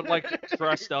 We're gonna go like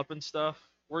dressed up and stuff.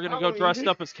 We're gonna go Halloween. dressed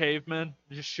up as cavemen.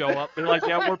 Just show up. Be like,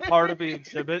 yeah, we're part of the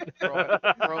exhibit. Bro,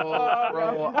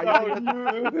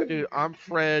 dude, I'm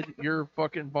Fred, you're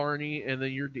fucking Barney, and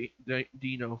then you're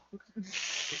Dino.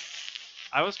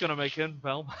 I was gonna make him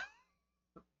Velma.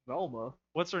 Velma.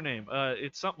 What's her name?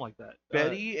 It's something like that.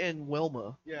 Betty and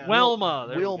Wilma. Yeah. Wilma.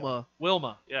 There we go. Wilma.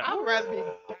 Wilma. Yeah. I would rather be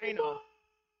Dino.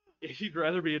 You'd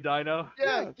rather be a dino?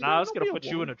 Yeah. Nah, I was gonna be a put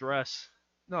you in woman. a dress.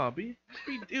 No, dude.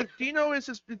 Dino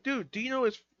is Dino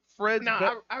is Fred's.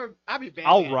 No, I'll be Batman.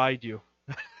 I'll ride you.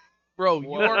 Bro,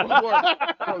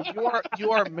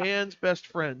 you are man's best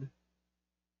friend.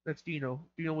 That's Dino.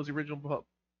 Dino was the original pup.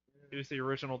 He was the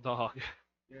original dog.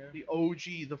 Yeah. The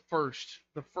OG, the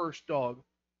first dog.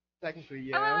 Technically,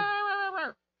 yeah.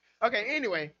 Okay.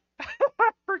 Anyway.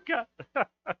 Forgot.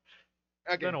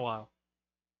 Okay. Been a while.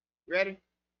 Ready?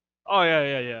 Oh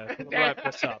yeah. Wrap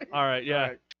this up. All right, yeah. All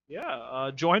right.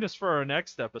 Yeah, join us for our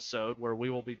next episode where we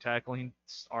will be tackling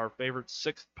our favorite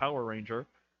 6th Power Ranger.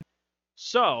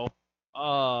 So,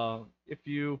 if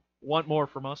you want more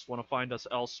from us, want to find us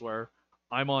elsewhere,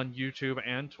 I'm on YouTube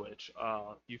and Twitch.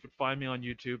 You can find me on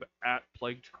YouTube at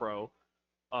Plagued Crow.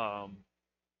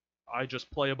 I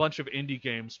just play a bunch of indie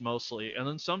games mostly, and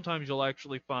then sometimes you'll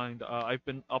actually find I've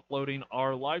been uploading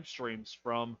our live streams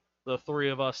from the 3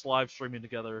 of us live streaming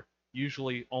together,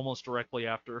 usually almost directly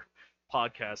after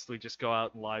podcast. We just go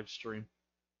out and live stream.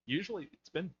 Usually it's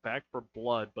been Back for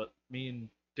Blood, but me and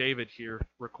David here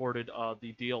recorded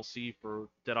the DLC for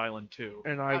Dead Island 2.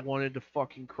 And I wanted to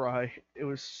fucking cry. It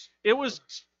was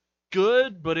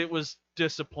Good, but it was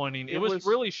disappointing. It It was was-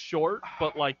 really short,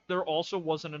 but like there also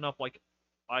wasn't enough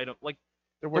item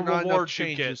there were the not enough rewards you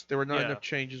get, changes. There were not yeah. enough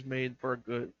changes made for a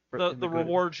good. For, the in good.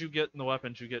 rewards you get and the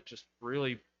weapons you get just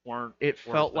really weren't. It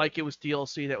worth felt like it was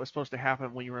DLC that was supposed to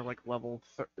happen when you were like level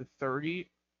 30,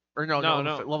 or no, No.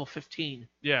 level 15.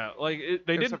 Yeah, like they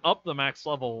There's didn't up the max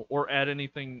level or add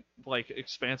anything like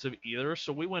expansive either.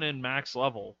 So we went in max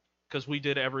level because we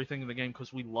did everything in the game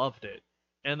because we loved it,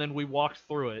 and then we walked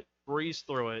through it, breezed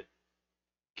through it,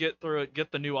 get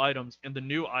the new items, and the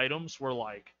new items were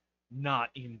like not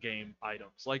in-game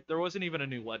items. Like there wasn't even a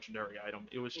new legendary item.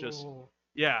 It was just Ooh.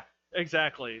 yeah,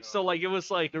 exactly. So like it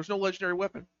was like There was no legendary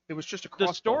weapon. It was just a crossbow.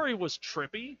 the story was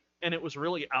trippy and it was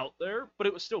really out there, but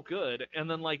it was still good. And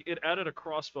then like it added a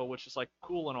crossbow, which is like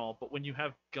cool and all, but when you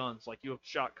have guns, like you have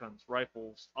shotguns,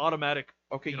 rifles, automatic,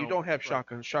 Okay, you you know, don't have right.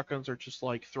 shotguns. Shotguns are just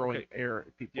like throwing Okay. air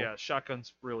at people. yeah,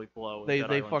 shotguns really blow. in They Dead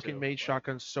they Island fucking 2, made but-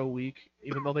 shotguns so weak,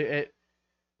 even though they.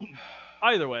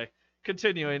 Either way,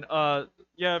 continuing.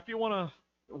 Yeah, if you want to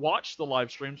watch the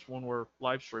live streams when we're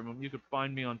live streaming, you could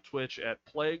find me on Twitch at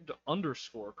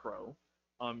plagued_crow.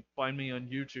 Find me on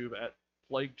YouTube at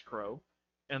plagued crow,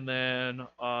 and then you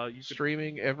could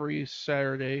Streaming every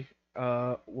Saturday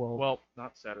Well, Well,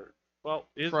 not Saturday. Well,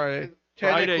 is Friday.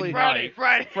 Friday Technically, night.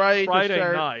 Friday Friday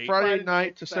Friday night.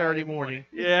 night to Saturday morning.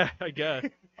 Yeah, I guess.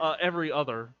 Every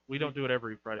other. We don't do it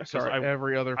every Friday because Sorry,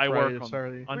 every other I Friday work to on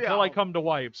Saturday. until I come to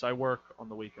Wipes. I work on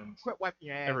the weekends. Quit wiping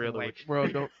your ass. Every and other wait. week. Bro,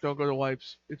 don't go to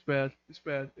Wipes. It's bad. It's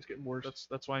bad. It's getting worse.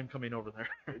 That's why I'm coming over there.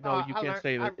 No, you can't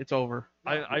save it. It's over.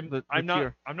 I'm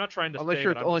not trying to unless save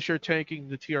you're it. I'm unless you're tanking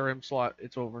the TRM slot.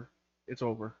 It's over. It's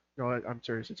over. No, I'm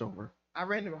serious. It's over. I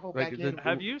ran the whole Like, back the- end.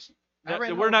 Have you? I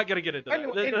ran We're home- not gonna get into that.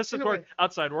 Anyway, This is anyway.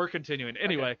 outside. We're continuing.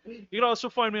 Anyway, Okay. you can also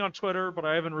find me on Twitter, but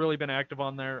I haven't really been active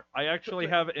on there. I actually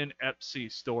But- have an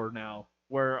Etsy store now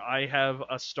where I have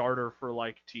a starter for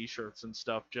like T-shirts and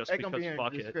stuff, just It's gonna be because in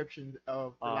fuck the it. description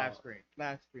of the live stream.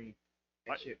 Live stream.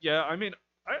 I- That shit. yeah, I mean,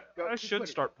 Go- I just should put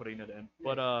it. start putting it in,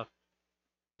 Yeah. but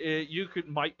you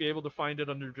might be able to find it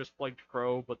under just Plagued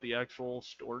Crow, but the actual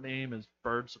store name is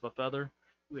Birds of a Feather.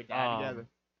 We would die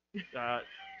Um,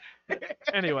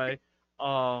 Anyway,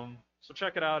 so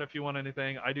check it out if you want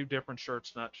anything. I do different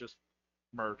shirts, not just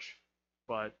merch,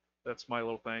 but that's my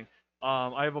little thing.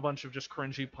 I have a bunch of just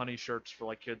cringy, punny shirts for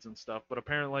like kids and stuff, but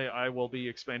apparently I will be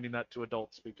expanding that to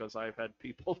adults because I've had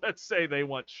people that say they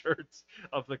want shirts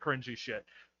of the cringy shit.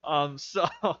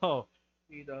 So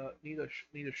Need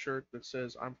a shirt that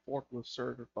says I'm forklift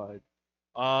certified.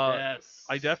 Yes.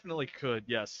 I definitely could,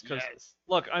 yes, because Yes.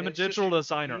 look, I'm a It's just- digital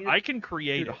designer. you need- I can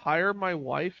create Dude, it. hire my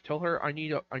wife. Tell her I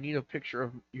need a picture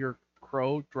of your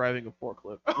crow driving a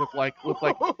forklift with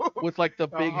like the A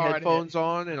big hard headphones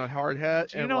on and a hard hat.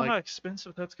 Do you and know like, how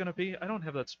expensive that's going to be? I don't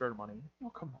have that spare money. Oh,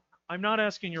 come on. I'm not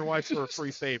asking your wife for a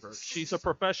free favor. She's a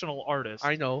professional artist.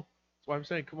 I know. That's why I'm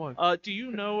saying, come on. Do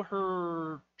you know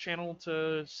her channel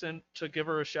to give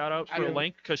her a shout out I for a do.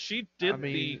 link? Because she did I the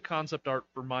mean- concept art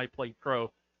for My Play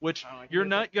Pro, which Give you're me a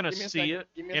not sec- gonna give me a see second, it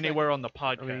give me a anywhere second. on the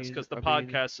podcast because the I mean-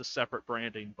 podcast is separate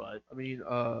branding. But I mean,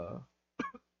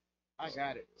 I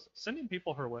got it. sending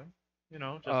people her way,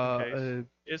 just in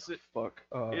case. Is it fuck.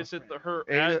 is it her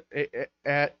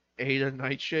At Ada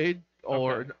Nightshade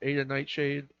or Okay. Ada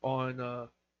Nightshade on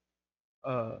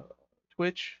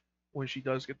Twitch when she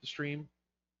does get the stream.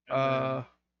 and then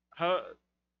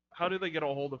how do they get a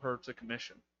hold of her to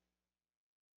commission?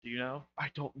 Do you know? I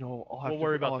don't know. I'll have We'll to,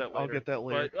 worry about I'll, that later. I'll get that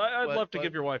later. But I'd But- love to but-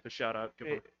 give your wife a shout out. Give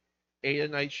her Ada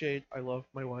Nightshade, I love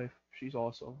my wife. She's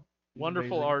awesome. She's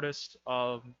wonderful amazing. artist.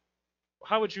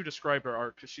 How would you describe her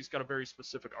art? Because she's got a very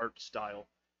specific art style.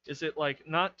 Is it like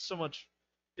not so much?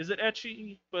 Is it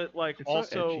etchy, but like It's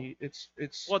also not edgy.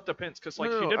 It's what depends? Because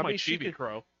like No, she did I my mean, she Chibi could-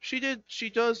 Crow. she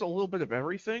does a little bit of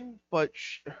everything, but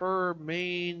her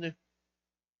main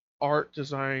art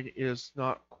design is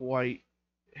not quite.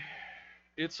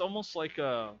 It's almost like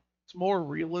a It's more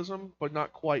realism, but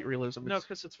not quite realism. no, It's,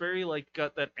 because it's very like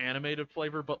got that animated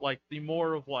flavor, but like the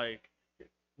more of like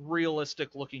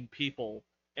realistic looking people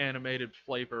animated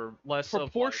flavor, less of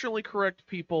like, proportionally correct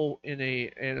people in a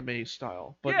anime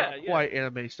style, but Yeah, not yeah. quite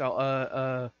anime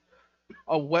style.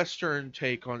 A Western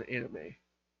take on anime.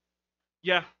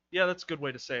 yeah, that's a good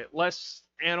way to say it. Less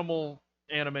animal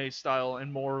anime style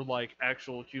and more like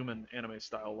actual human anime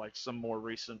style, like some more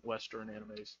recent Western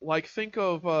animes. Like think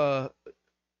of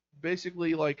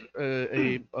basically like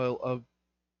a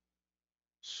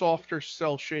softer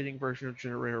cell shading version of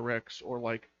Generator Rex, or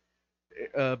like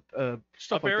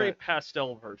stuff A very like that.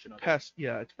 pastel version of it.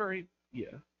 Yeah, it's very yeah.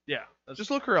 Yeah. that's-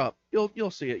 Just look her up.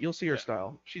 You'll see it. You'll see her Yeah.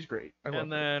 style. She's great. I love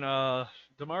and her.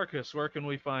 then Demarcus, where can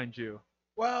we find you?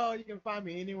 Well, you can find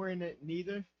me anywhere in the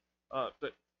neither.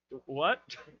 But what?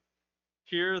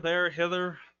 Here, there,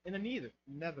 hither. In the neither.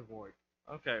 Nether void.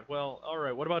 Okay, well, all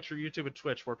right. What about your YouTube and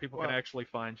Twitch, where people can Well- actually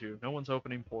find you? No one's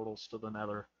opening portals to the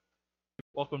Nether.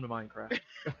 Welcome to Minecraft.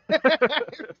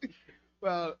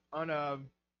 Well, on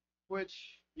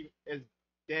Twitch is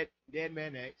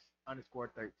Deadmanx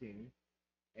 _13,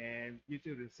 and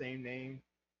YouTube the same name.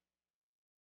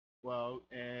 Well,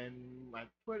 and my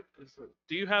Twitter is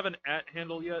Do you have an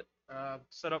 @handle yet uh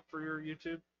set up for your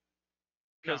YouTube?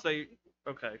 Because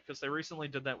they recently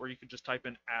did that where you could just type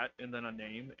in @ and then a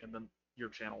name, and then your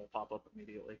channel will pop up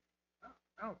immediately.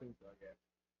 I don't think so yet.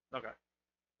 Okay.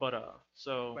 But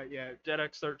so But yeah,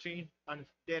 deadx13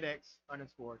 Deadx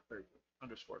 _13.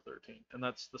 _13, and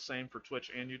that's the same for Twitch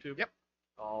and YouTube. Yep.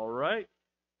 All right,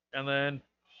 and then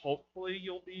hopefully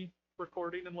you'll be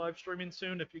recording and live streaming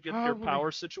soon if you get your Probably.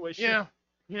 power situation.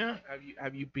 Yeah.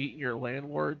 Have you beaten your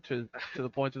landlord to the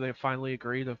point that they finally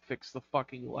agree to fix the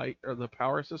fucking light or the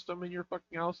power system in your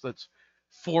fucking house that's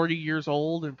 40 years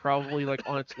old and probably like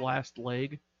on its last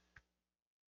leg?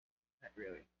 Not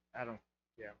really. I don't.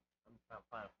 Yeah. I'm not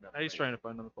fine enough. He's trying to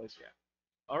find another place. Yeah.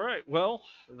 All right. Well,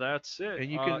 that's it. And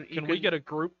you Can we get a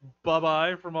group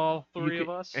bye-bye from all three of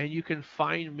us? and you can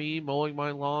find me mowing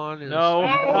my lawn in a No,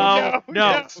 Oh,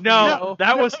 no, no, no.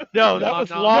 That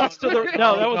was lost to the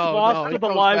that was no, lost no, to it the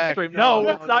comes live back. stream. No, No, no,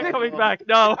 it's not no, coming no. back.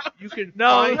 No, You can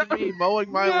no. find me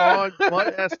mowing my lawn,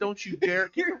 butt ass. Don't you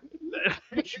dare!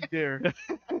 Don't you dare!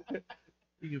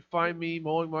 You can find me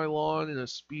mowing my lawn in a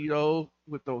speedo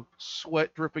with the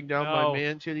sweat dripping down my No.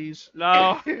 man titties,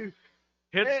 No.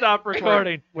 Hit stop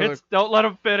recording. Don't let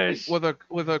him finish. with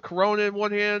a Corona in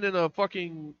one hand and a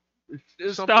fucking something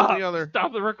in Stop. the other.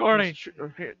 Stop the recording.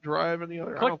 Drive in the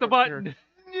other. I Click don't the fucking care. button.